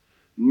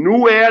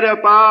 Nu er der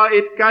bare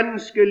et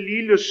ganske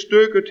lille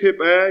stykke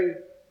tilbage.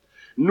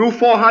 Nu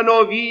får han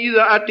at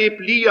vide, at det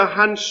bliver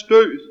hans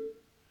død,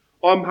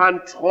 om han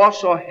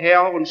trodser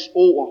Herrens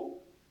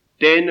ord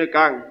denne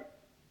gang.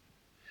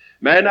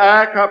 Men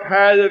Akab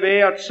havde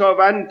været så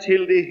vant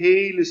til det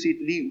hele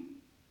sit liv.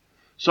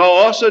 Så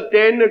også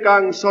denne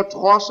gang så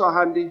trodser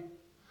han det.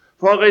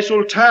 For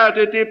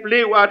resultatet det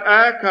blev, at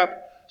Akab,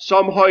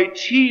 som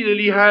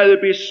højtideligt havde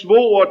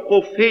besvoret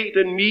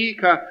profeten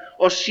Mika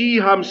og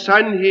sige ham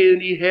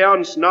sandheden i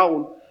Herrens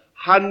navn,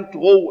 han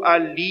drog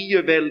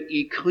alligevel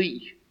i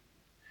krig.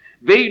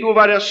 Ved du,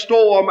 hvad der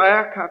står om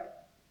Akab?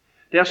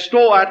 Der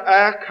står, at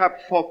Akab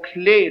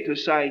forklædte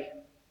sig.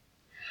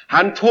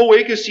 Han tog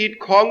ikke sit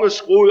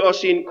kongeskrud og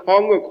sin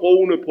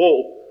kongekrone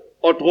på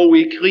og drog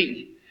i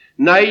krig.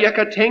 Nej, jeg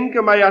kan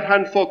tænke mig, at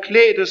han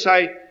forklædte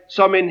sig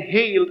som en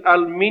helt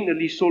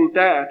almindelig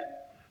soldat.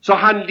 Så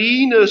han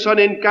lignede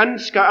sådan en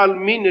ganske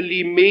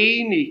almindelig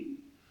menig.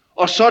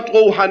 Og så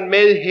drog han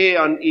med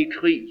hæren i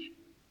krig.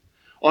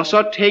 Og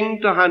så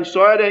tænkte han,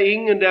 så er der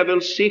ingen, der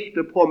vil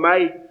sigte på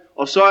mig.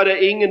 Og så er der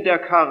ingen, der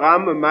kan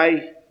ramme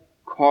mig,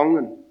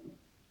 kongen.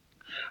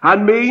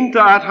 Han mente,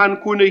 at han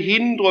kunne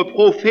hindre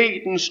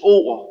profetens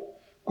ord,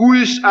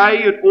 Guds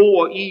eget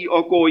ord i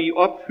at gå i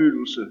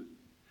opfyldelse.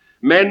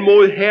 Men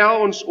mod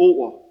Herrens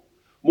ord,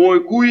 mod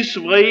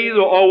Guds vrede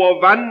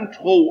over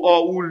vantro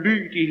og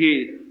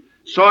ulydighed,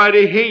 så er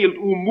det helt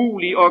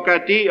umuligt at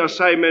gardere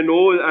sig med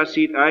noget af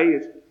sit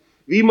eget.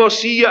 Vi må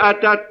sige, at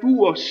der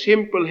dur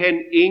simpelthen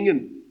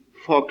ingen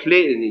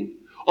forklædning.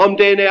 Om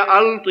den er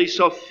aldrig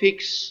så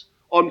fiks,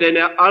 om den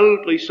er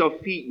aldrig så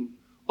fin,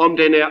 om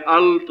den er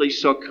aldrig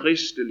så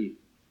kristelig.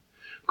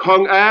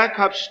 Kong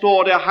Akab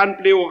står der, han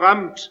blev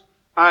ramt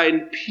af en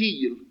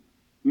pil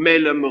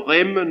mellem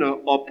remmene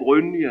og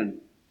brynjen.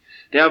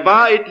 Der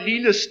var et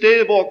lille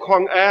sted, hvor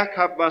kong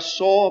Akab var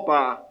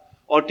sårbar,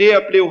 og der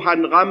blev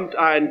han ramt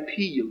af en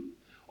pil.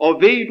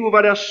 Og ved du,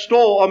 hvad der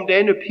står om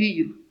denne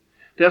pil?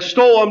 Der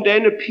står om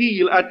denne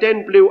pil, at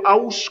den blev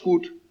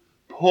afskudt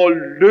på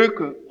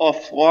lykke og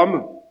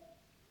fromme.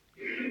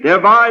 Der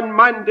var en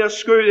mand, der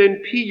skød en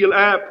pil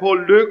af på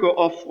lykke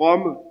og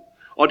fromme,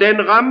 og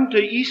den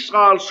ramte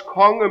Israels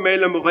konge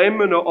mellem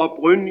remmene og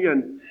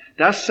brynjen.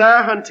 Der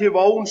sagde han til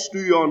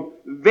vognstyreren,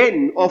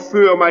 vend og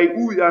før mig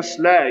ud af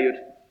slaget,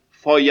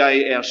 for jeg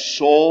er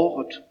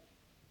såret.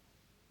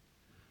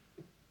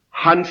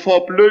 Han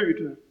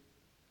forblødte,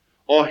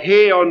 og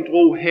hæren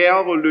drog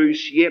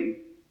herreløs hjem,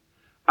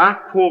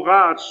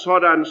 akkurat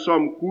sådan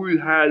som Gud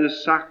havde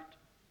sagt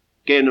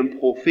gennem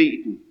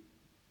profeten.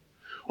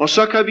 Og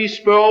så kan vi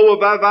spørge,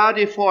 hvad var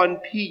det for en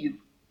pil?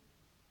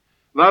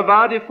 Hvad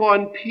var det for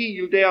en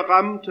pil, der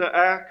ramte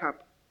Akab?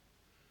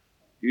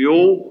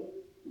 Jo,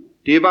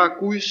 det var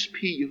Guds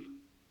pil.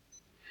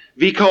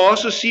 Vi kan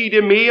også sige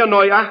det mere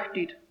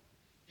nøjagtigt.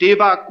 Det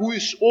var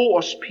Guds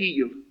ords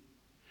pil.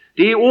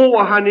 Det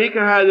ord, han ikke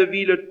havde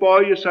villet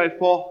bøje sig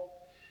for,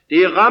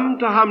 det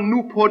ramte ham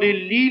nu på det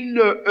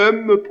lille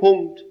ømme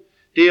punkt.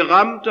 Det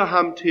ramte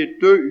ham til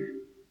død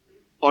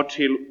og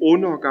til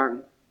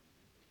undergang.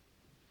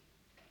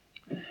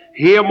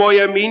 Her må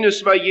jeg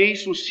mindes, hvad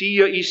Jesus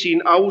siger i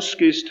sin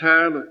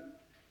afskedstale,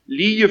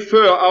 lige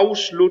før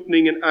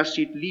afslutningen af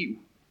sit liv.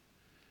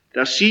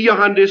 Der siger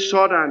han det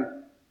sådan: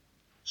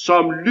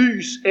 som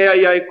lys er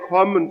jeg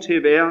kommet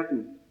til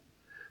verden,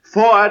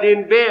 for at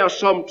enhver,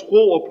 som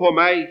tror på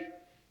mig,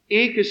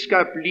 ikke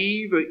skal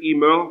blive i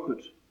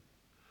mørket.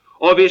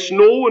 Og hvis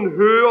nogen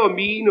hører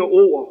mine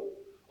ord,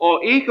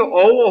 og ikke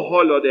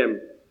overholder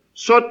dem,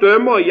 så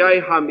dømmer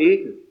jeg ham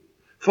ikke.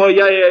 For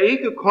jeg er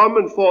ikke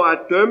kommet for at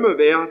dømme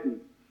verden,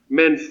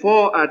 men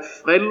for at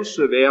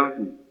frelse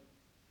verden.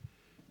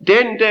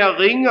 Den, der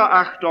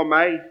ringeagter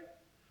mig,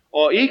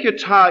 og ikke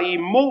tager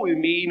imod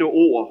mine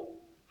ord,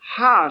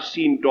 har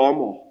sin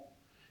dommer.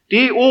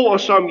 Det ord,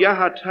 som jeg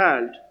har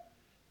talt,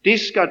 det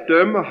skal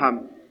dømme ham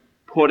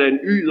på den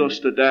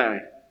yderste dag.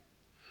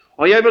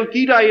 Og jeg vil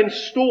give dig en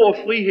stor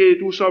frihed,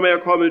 du som er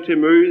kommet til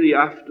møde i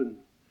aften.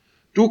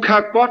 Du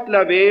kan godt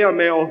lade være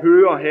med at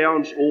høre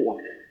Herrens ord.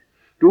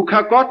 Du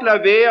kan godt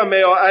lade være med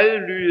at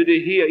adlyde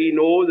det her i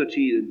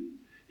nådetiden.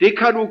 Det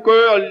kan du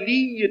gøre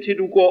lige til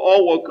du går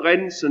over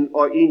grænsen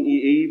og ind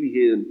i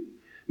evigheden.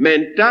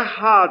 Men der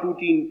har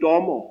du din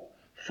dommer.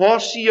 For,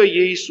 siger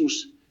Jesus,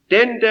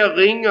 den der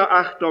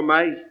ringeagter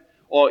mig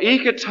og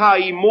ikke tager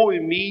imod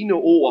mine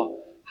ord,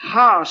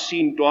 har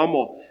sin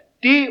dommer.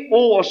 Det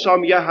ord,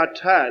 som jeg har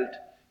talt,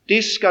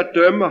 det skal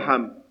dømme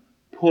ham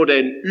på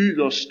den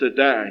yderste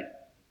dag.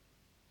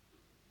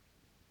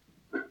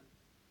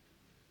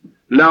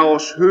 Lad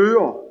os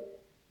høre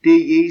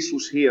det,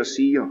 Jesus her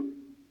siger.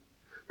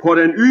 På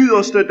den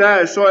yderste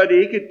dag, så er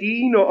det ikke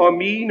dine og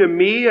mine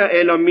mere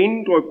eller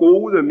mindre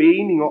gode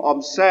meninger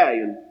om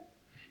sagen.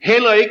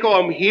 Heller ikke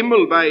om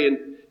himmelvejen,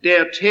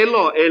 der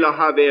tæller eller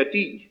har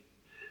værdi.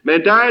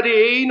 Men der er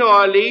det ene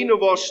og alene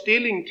vores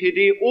stilling til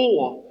det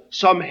ord,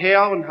 som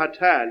Herren har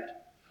talt.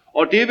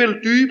 Og det vil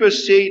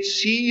dybest set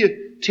sige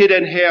til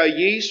den Herre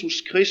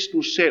Jesus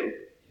Kristus selv.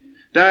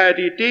 Der er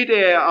det,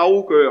 der er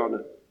afgørende.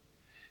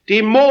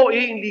 Det må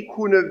egentlig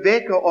kunne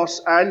vække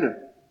os alle.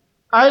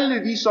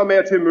 Alle vi, som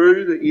er til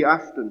møde i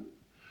aften.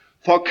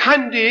 For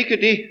kan det ikke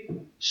det,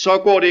 så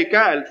går det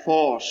galt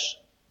for os.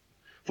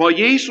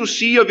 For Jesus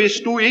siger, hvis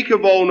du ikke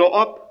vågner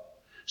op,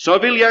 så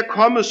vil jeg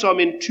komme som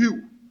en tyv,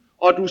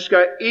 og du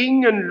skal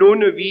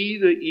ingenlunde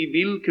vide, i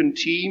hvilken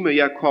time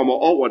jeg kommer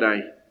over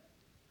dig.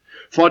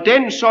 For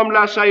den, som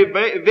lader sig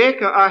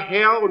vække af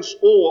Herrens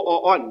ord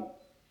og ånd,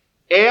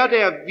 er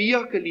der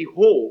virkelig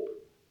håb.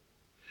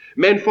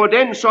 Men for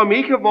den, som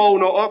ikke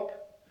vågner op,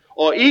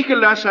 og ikke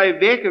lader sig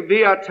vække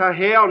ved at tage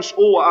Herrens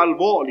ord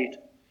alvorligt,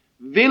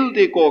 vil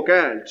det gå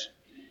galt.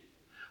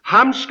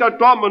 Ham skal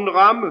dommen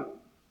ramme,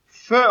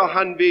 før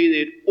han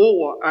ved et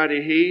ord af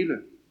det hele.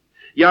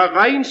 Ja,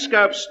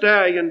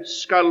 regnskabsdagen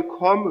skal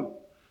komme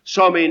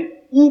som en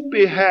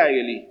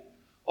ubehagelig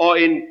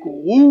og en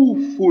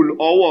grufuld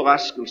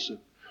overraskelse.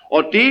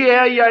 Og det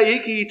er jeg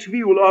ikke i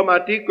tvivl om,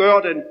 at det gør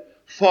den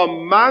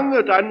for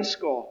mange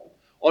danskere.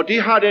 Og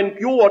det har den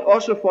gjort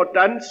også for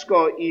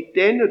danskere i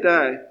denne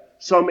dag,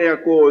 som er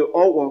gået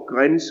over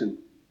grænsen.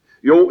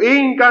 Jo,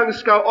 en gang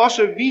skal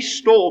også vi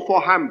stå for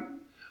ham.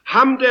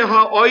 Ham, der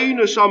har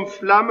øjne som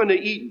flammende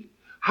ild.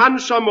 Han,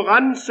 som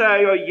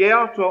ransager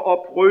hjerter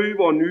og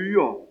prøver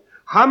nyrer.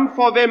 Ham,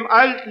 for hvem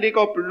alt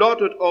ligger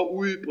blottet og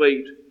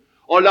udbredt.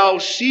 Og lad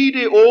os sige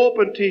det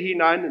åbent til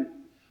hinanden,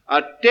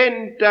 at den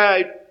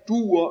dag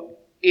dur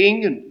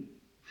ingen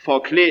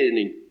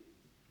forklædning.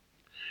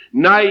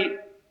 Nej,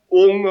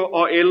 unge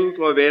og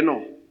ældre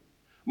venner,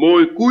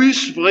 mod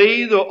Guds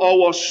vrede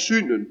over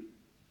synden,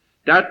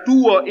 der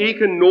dur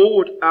ikke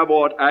noget af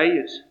vort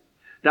eget.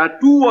 Der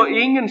dur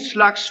ingen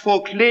slags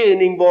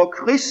forklædning, hvor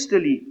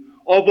kristelig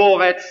og hvor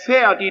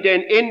retfærdig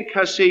den end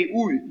kan se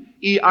ud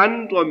i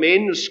andre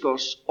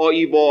menneskers og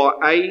i vore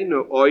egne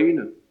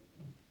øjne.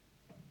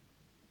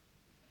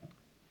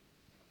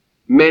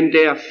 Men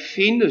der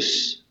findes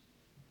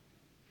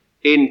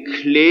en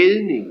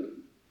klædning,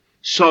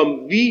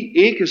 som vi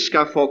ikke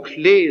skal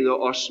forklæde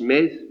os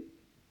med.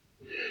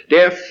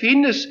 Der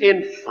findes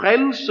en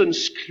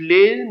frelsens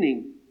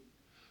klædning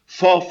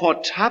for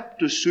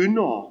fortabte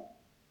syndere.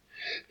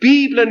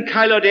 Bibelen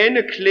kalder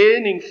denne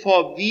klædning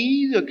for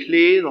hvide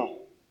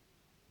klæder.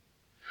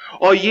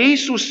 Og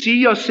Jesus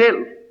siger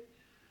selv,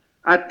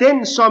 at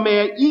den, som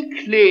er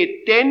iklædt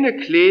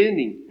denne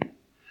klædning,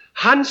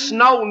 hans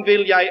navn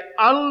vil jeg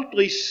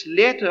aldrig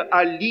slette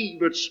af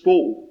livets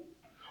bog,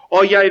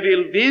 og jeg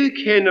vil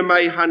vedkende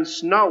mig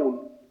hans navn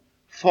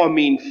for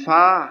min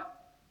far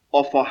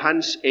og for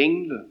hans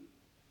engle.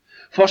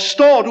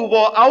 Forstår du,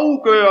 hvor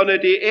afgørende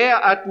det er,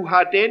 at du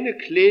har denne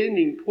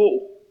klædning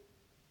på?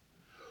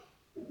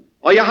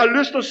 Og jeg har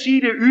lyst til at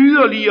sige det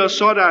yderligere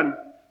sådan,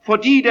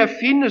 fordi der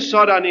findes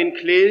sådan en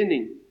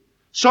klædning,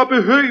 så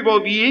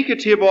behøver vi ikke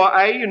til vor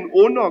egen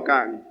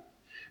undergang.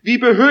 Vi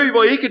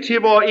behøver ikke til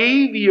vor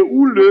evige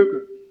ulykke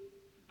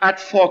at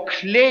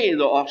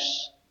forklæde os.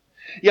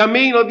 Jeg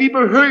mener, vi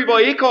behøver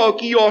ikke at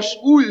give os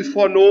ud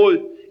for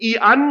noget i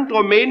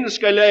andre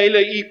mennesker eller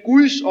i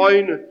Guds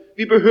øjne.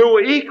 Vi behøver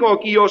ikke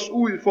at give os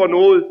ud for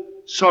noget,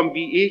 som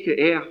vi ikke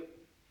er.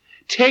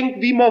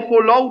 Tænk, vi må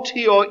få lov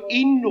til at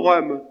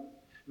indrømme,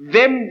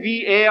 hvem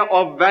vi er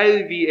og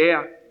hvad vi er.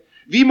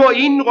 Vi må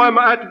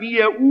indrømme, at vi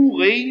er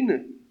urene.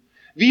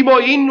 Vi må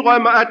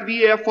indrømme, at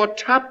vi er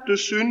fortabte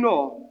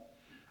syndere.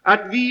 At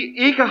vi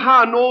ikke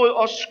har noget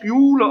at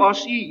skjule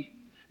os i.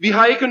 Vi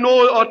har ikke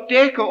noget at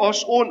dække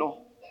os under.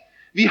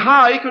 Vi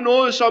har ikke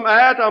noget som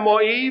Adam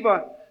og Eva,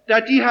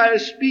 da de havde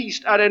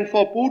spist af den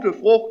forbudte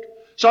frugt.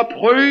 Så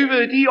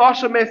prøvede de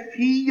også med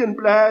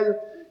figenblade.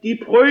 De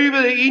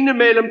prøvede inde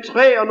mellem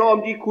træerne,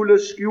 om de kunne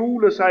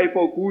skjule sig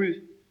for Gud.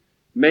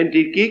 Men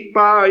det gik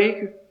bare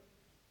ikke.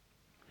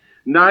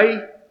 Nej,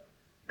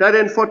 da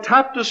den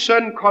fortabte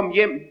søn kom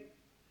hjem,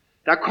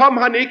 der kom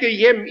han ikke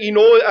hjem i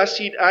noget af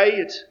sit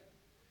eget,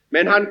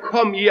 men han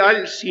kom i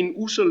al sin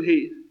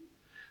usselhed.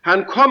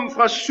 Han kom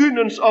fra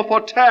syndens og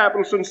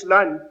fortabelsens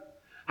land.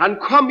 Han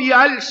kom i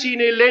al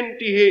sin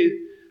elendighed.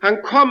 Han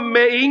kom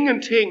med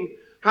ingenting.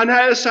 Han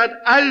havde sat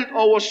alt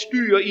over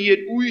styr i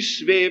et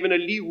udsvævende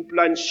liv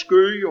blandt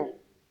skøger.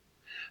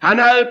 Han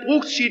havde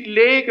brugt sit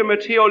legeme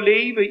til at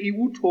leve i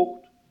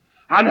utugt.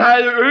 Han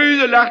havde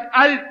ødelagt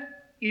alt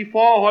i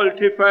forhold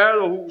til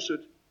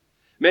faderhuset.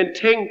 Men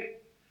tænk,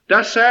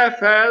 der sagde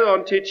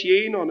faderen til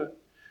tjenerne,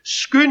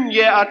 skynd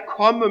jer at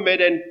komme med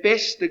den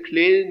bedste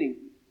klædning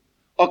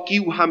og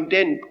giv ham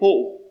den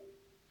på.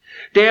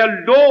 Der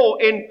lå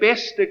en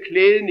bedste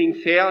klædning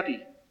færdig.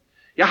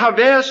 Jeg har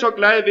været så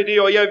glad ved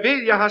det, og jeg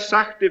ved, jeg har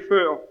sagt det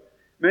før,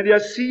 men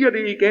jeg siger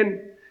det igen.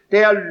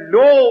 Der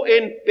lå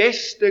en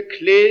bedste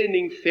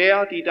klædning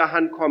færdig, da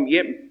han kom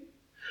hjem.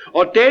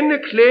 Og denne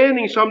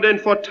klædning, som den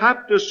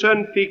fortabte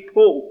søn fik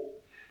på,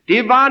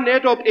 det var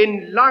netop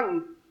en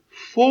lang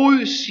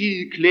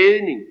fodsidig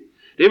klædning.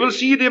 Det vil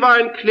sige, det var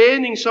en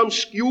klædning, som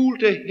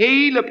skjulte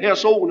hele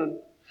personen.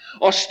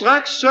 Og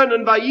straks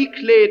sønnen var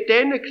iklædt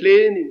denne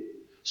klædning,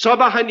 så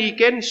var han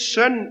igen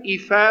søn i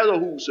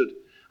faderhuset.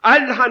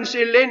 Al hans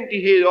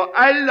elendighed og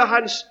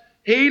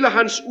hele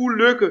hans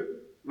ulykke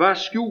var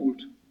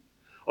skjult.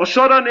 Og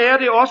sådan er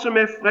det også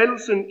med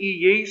frelsen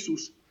i Jesus.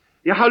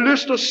 Jeg har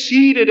lyst til at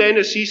sige det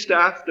denne sidste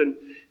aften.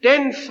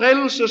 Den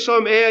frelse,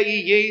 som er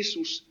i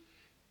Jesus,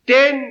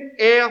 den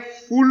er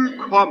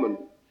fuldkommen.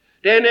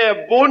 Den er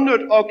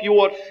vundet og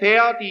gjort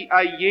færdig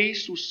af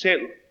Jesus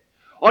selv.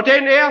 Og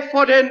den er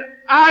for den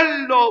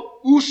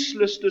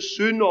allerusleste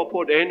synder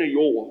på denne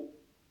jord.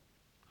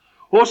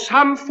 Hos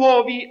ham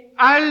får vi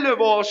alle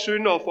vores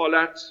synder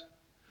forladt.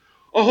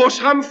 Og hos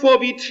ham får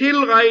vi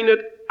tilregnet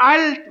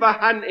alt, hvad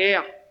han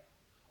er,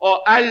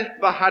 og alt,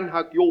 hvad han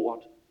har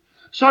gjort.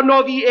 Så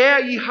når vi er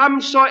i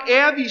ham, så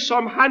er vi,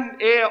 som han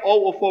er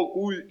over for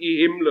Gud i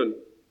himlen.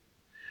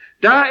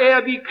 Der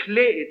er vi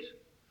klædt,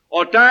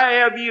 og der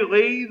er vi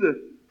rede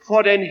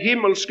for den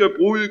himmelske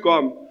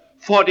brudgom,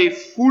 for det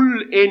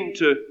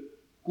fuldendte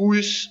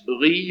Guds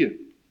rige.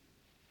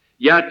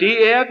 Ja,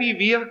 det er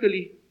vi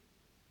virkelig.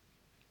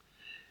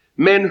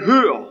 Men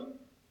hør,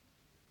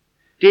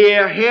 det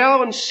er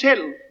Herren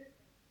selv,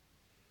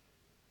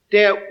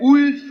 der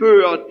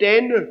udfører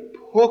denne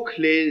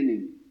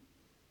påklædning.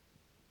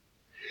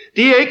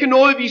 Det er ikke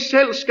noget, vi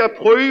selv skal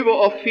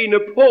prøve at finde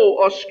på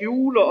og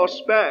skjule os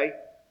bag.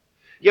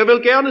 Jeg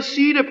vil gerne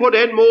sige det på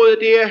den måde,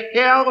 det er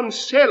Herren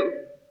selv,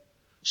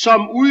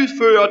 som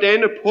udfører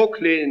denne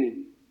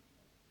påklædning.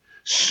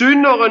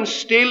 Synderens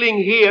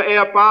stilling her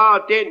er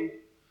bare den,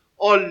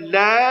 at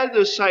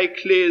lade sig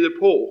klæde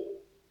på.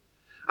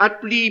 At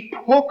blive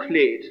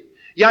påklædt.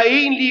 Ja,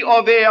 egentlig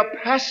at være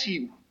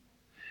passiv.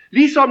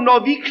 Ligesom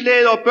når vi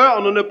klæder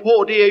børnene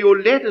på, det er jo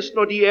lettest,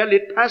 når de er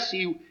lidt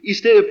passive, i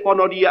stedet for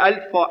når de er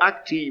alt for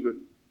aktive.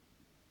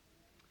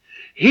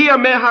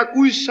 Hermed har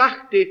Gud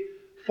sagt det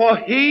for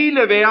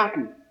hele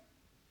verden.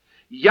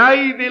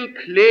 Jeg vil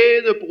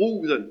klæde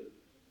bruden.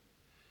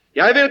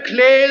 Jeg vil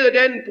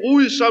klæde den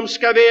brud, som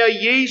skal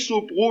være Jesu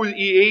brud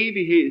i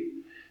evighed.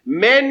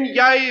 Men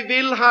jeg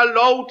vil have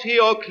lov til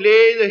at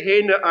klæde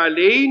hende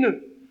alene,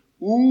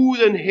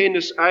 uden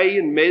hendes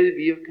egen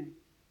medvirken.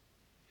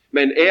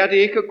 Men er det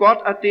ikke godt,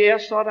 at det er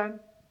sådan?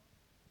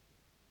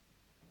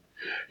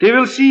 Det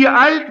vil sige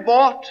alt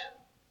vort,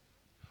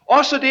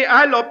 også det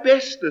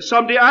allerbedste,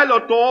 som det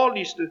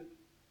allerdårligste,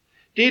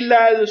 det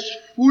lades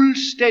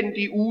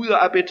fuldstændig ude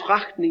af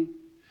betragtning,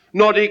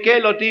 når det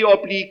gælder det at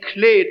blive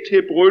klædt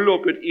til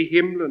brylluppet i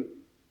himlen.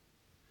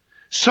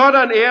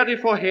 Sådan er det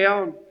for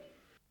Herren.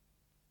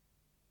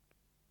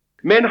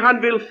 Men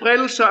han vil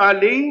frelse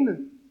alene,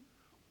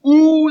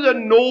 uden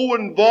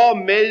nogen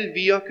vor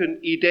medvirken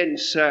i den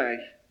sag.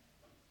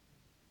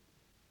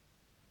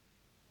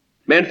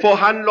 Men får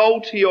han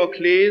lov til at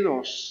klæde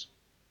os,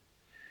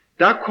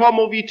 der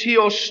kommer vi til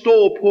at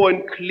stå på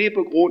en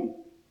klippegrund.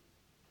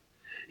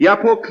 Ja,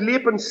 på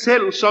klippen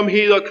selv, som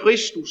hedder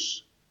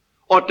Kristus.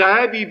 Og der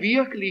er vi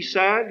virkelig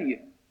særlige.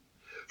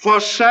 For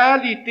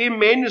særligt det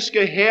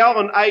menneske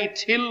Herren ej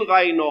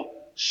tilregner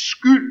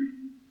skyld.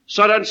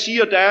 Sådan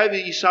siger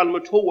David i salme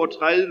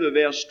 32,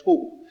 vers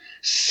 2.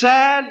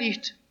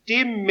 Særligt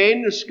det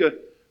menneske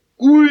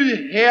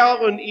Gud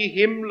Herren i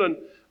himlen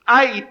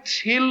ej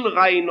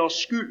tilregner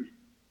skyld.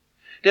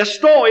 Der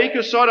står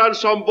ikke sådan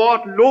som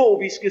vort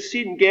loviske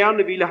sind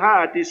gerne ville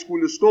have, at det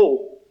skulle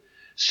stå.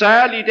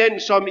 Særligt den,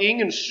 som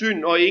ingen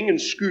synd og ingen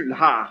skyld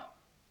har.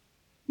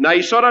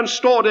 Nej, sådan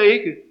står det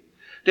ikke.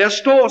 Der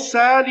står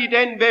særligt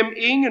den, hvem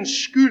ingen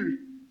skyld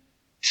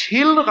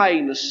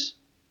tilregnes.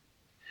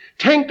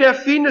 Tænk, der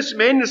findes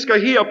mennesker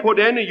her på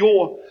denne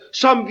jord,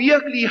 som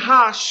virkelig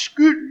har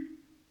skyld,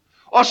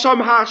 og som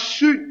har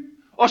synd,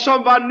 og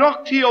som var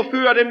nok til at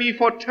føre dem i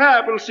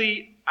fortabelse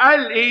i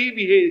al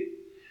evighed.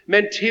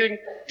 Men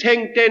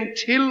tænk, den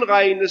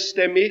tilregnes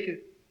dem ikke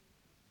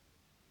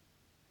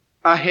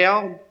af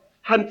Herren.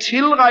 Han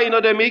tilregner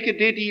dem ikke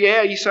det, de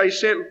er i sig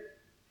selv.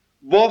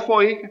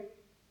 Hvorfor ikke?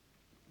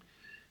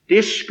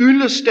 Det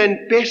skyldes den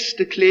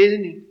bedste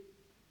klædning.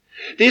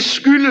 Det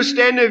skyldes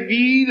denne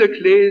hvide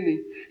klædning.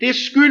 Det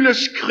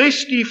skyldes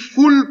Kristi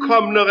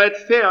fuldkomne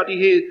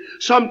retfærdighed,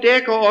 som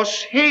dækker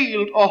os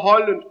helt og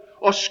holdent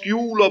og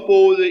skjuler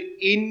både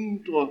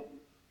indre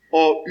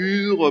og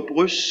ydre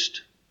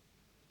bryst.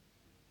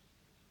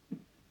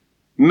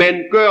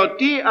 Men gør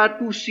det, at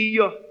du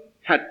siger,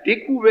 at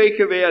det kunne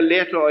ikke være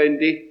lettere end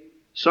det,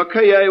 så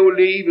kan jeg jo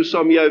leve,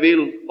 som jeg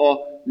vil,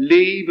 og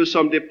leve,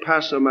 som det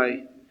passer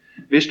mig.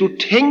 Hvis du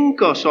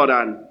tænker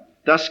sådan,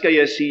 der skal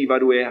jeg sige, hvad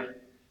du er.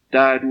 Der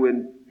er du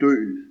en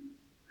død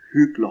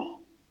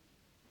hykler.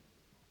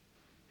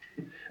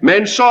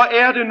 Men så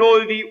er det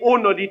noget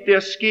vidunderligt, der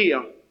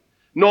sker,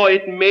 når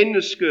et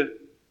menneske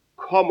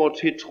kommer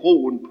til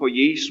troen på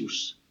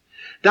Jesus.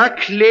 Der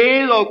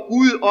klæder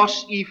Gud os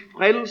i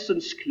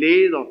frelsens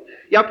klæder.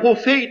 Ja,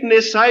 profeten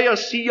Esajas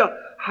siger,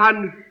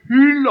 han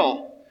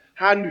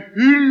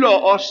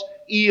hylder os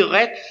i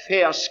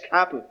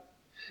retfærdskappe.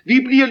 Vi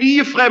bliver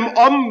ligefrem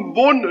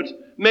omvundet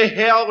med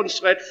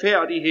Herrens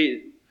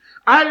retfærdighed.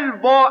 Al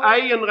vor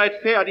egen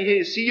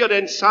retfærdighed, siger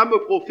den samme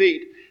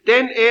profet,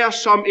 den er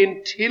som en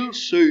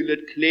tilsølet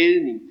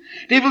klædning.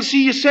 Det vil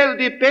sige selv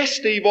det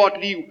bedste i vort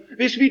liv.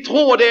 Hvis vi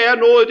tror, det er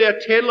noget, der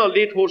tæller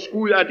lidt hos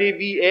Gud af det,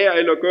 vi er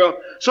eller gør,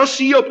 så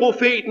siger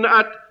profeten,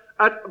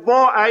 at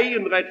vor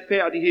egen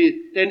retfærdighed,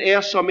 den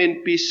er som en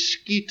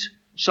beskidt,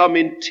 som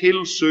en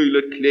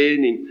tilsølet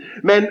klædning.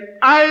 Men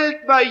alt,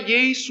 hvad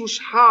Jesus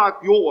har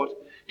gjort,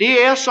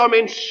 det er som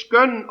en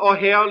skøn og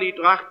herlig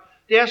dragt,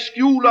 der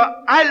skjuler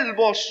al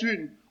vor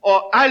synd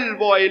og al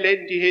vor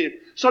elendighed.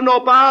 Så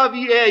når bare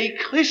vi er i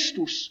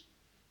Kristus,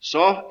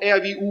 så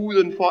er vi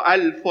uden for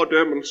al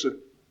fordømmelse.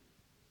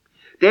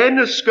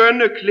 Denne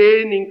skønne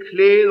klædning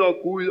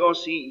klæder Gud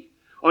os i,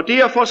 og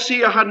derfor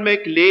ser han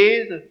med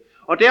glæde,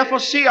 og derfor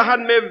ser han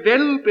med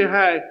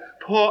velbehag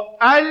på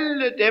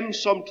alle dem,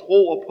 som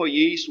tror på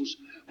Jesus.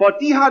 For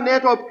de har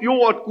netop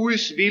gjort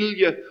Guds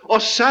vilje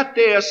og sat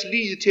deres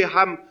lid til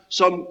ham,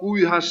 som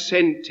Gud har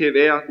sendt til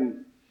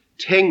verden.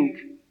 Tænk,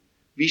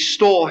 vi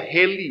står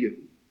hellige.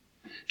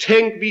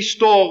 Tænk, vi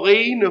står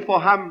rene for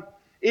ham.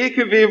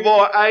 Ikke ved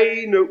vores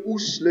egne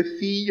usle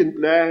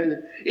figenblade.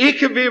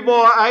 Ikke ved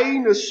vores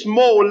egne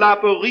små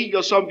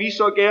lapperier, som vi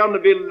så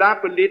gerne vil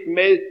lappe lidt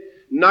med.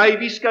 Nej,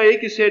 vi skal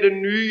ikke sætte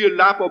nye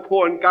lapper på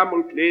en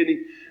gammel klædning.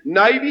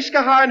 Nej, vi skal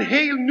have en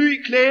helt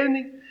ny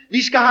klædning.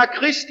 Vi skal have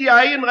Kristi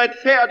egen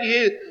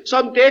retfærdighed,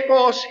 som dækker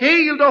os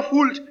helt og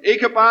fuldt.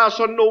 Ikke bare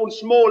sådan nogle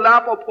små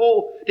lapper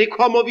på. Det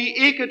kommer vi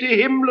ikke til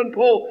himlen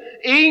på.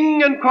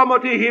 Ingen kommer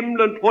til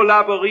himlen på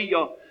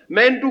lapperier.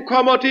 Men du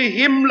kommer til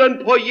himlen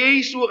på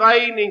Jesu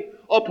regning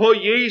og på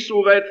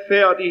Jesu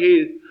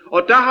retfærdighed.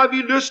 Og der har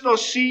vi lyst at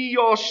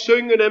sige og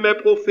synge det med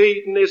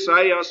profeten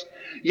Esajas.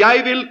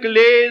 Jeg vil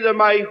glæde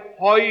mig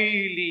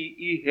højlig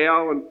i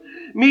Herren.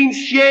 Min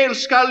sjæl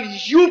skal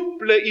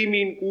juble i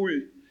min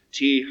Gud.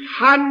 Til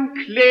han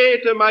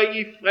klædte mig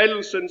i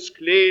frelsens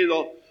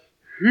klæder,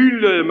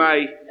 hyldede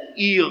mig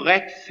i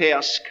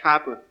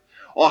retfærdskappe.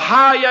 Og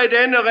har jeg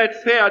denne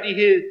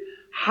retfærdighed,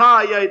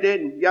 har jeg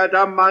den, ja,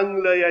 der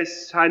mangler jeg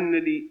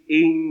sandelig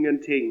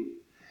ingenting.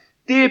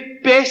 Det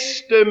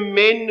bedste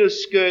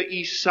menneske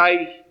i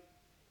sig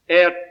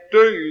er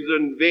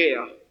døden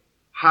værd,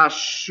 har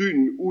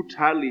synd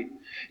utallig.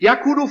 Ja,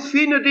 kunne du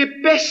finde det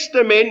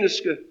bedste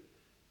menneske,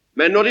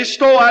 men når det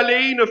står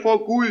alene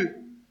for Gud,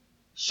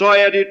 så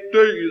er det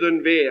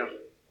døden værd,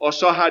 og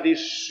så har det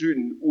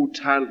synd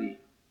utallig.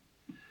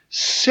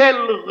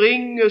 Selv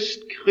ringest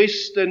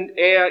kristen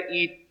er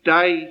i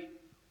dig,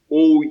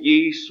 o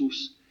Jesus,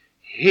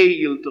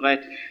 helt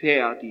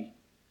retfærdig,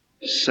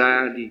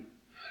 særlig.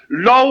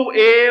 Lov,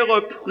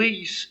 ære,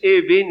 pris,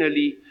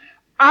 evindelig,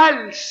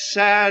 al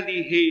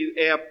særlighed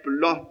er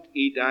blot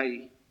i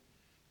dig.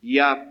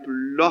 Ja,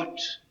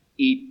 blot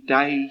i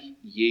dig,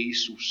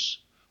 Jesus.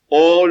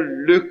 Og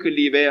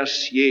lykkelig vær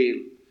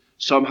sjæl,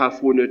 som har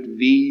fundet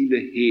hvile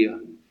her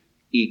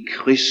i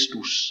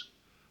Kristus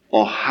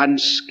og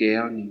hans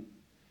gerning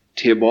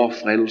til vor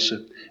frelse.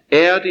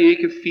 Er det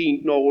ikke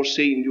fint, når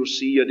Rosenius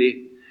siger det?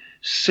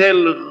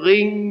 Selv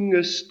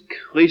ringest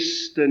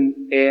kristen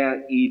er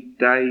i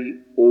dig,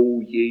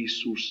 o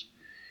Jesus,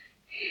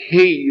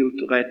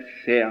 helt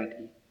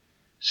retfærdig,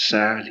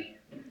 særlig.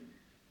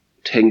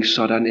 Tænk,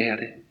 sådan er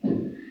det.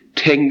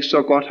 Tænk,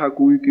 så godt har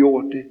Gud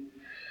gjort det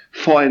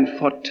for en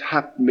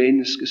fortabt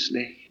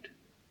menneskeslægt.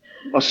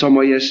 Og så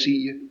må jeg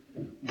sige,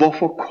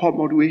 hvorfor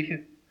kommer du ikke?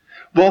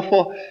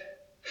 Hvorfor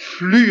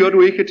flyer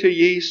du ikke til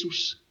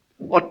Jesus?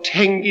 Og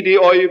tænk, i det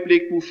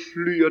øjeblik du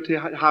flyer til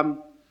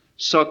ham,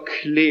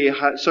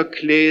 så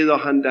klæder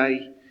han dig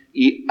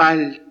i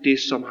alt det,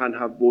 som han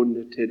har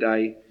vundet til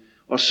dig.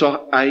 Og så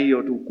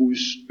ejer du Guds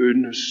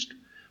yndest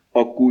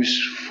og Guds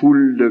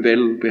fulde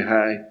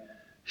velbehag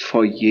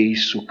for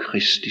Jesu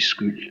Kristi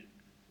skyld.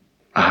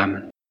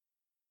 Amen.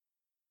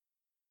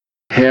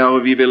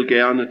 Herre, vi vil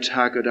gerne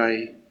takke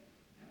dig,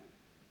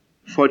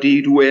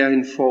 fordi du er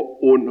en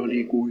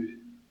forunderlig Gud.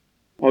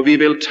 Og vi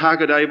vil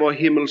takke dig, vor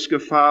himmelske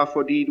Far,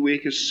 fordi du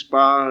ikke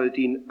sparede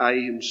din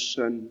egen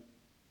søn,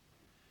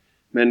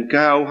 men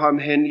gav ham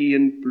hen i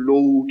en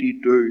blodig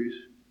død,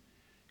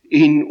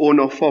 ind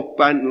under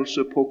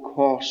forbandelse på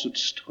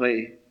korsets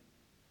træ,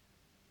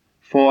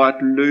 for at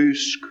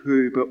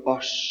løskøbe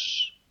os,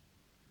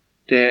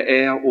 der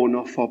er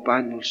under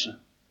forbandelse,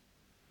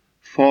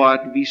 for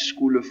at vi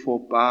skulle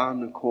få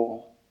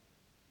barnekår.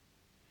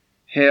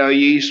 Herre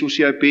Jesus,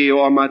 jeg beder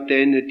om, at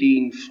denne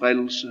din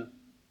frelse,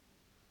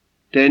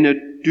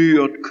 denne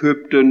dyrt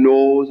købte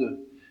nåde,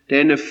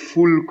 denne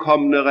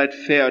fuldkomne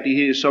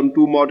retfærdighed, som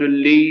du måtte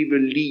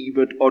leve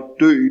livet og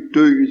dø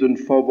døden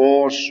for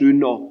vores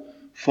synder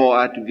for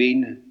at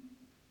vinde,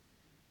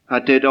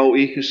 at det dog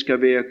ikke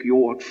skal være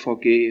gjort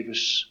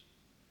forgæves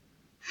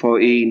for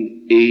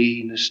en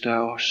eneste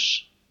af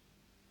os.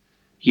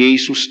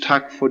 Jesus,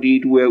 tak fordi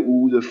du er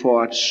ude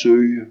for at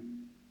søge.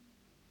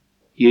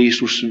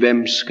 Jesus,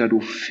 hvem skal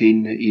du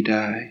finde i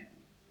dig?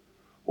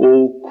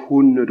 O,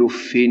 kunne du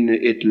finde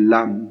et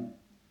lam,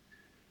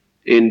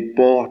 en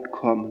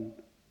bortkommen,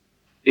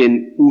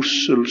 en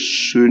ussel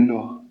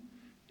synder,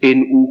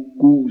 en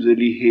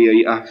ugudelig her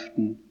i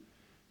aften,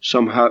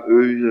 som har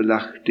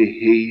ødelagt det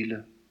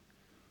hele.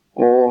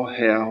 Å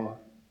Herre,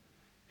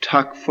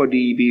 tak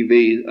fordi vi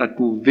ved, at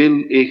du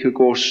vil ikke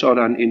gå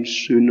sådan en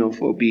synder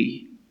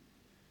forbi.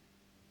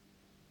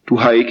 Du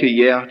har ikke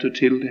hjerte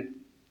til det.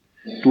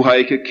 Du har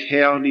ikke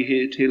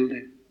kærlighed til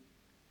det.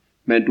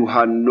 Men du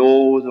har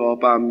nåde og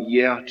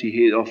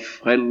barmhjertighed og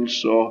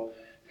frelse og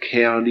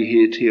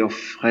kærlighed til at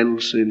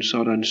frelse en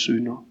sådan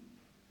synder.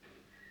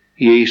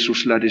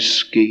 Jesus, lad det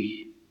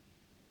ske.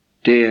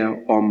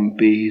 Derom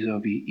beder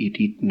vi i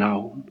dit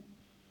navn.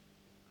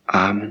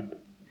 Amen.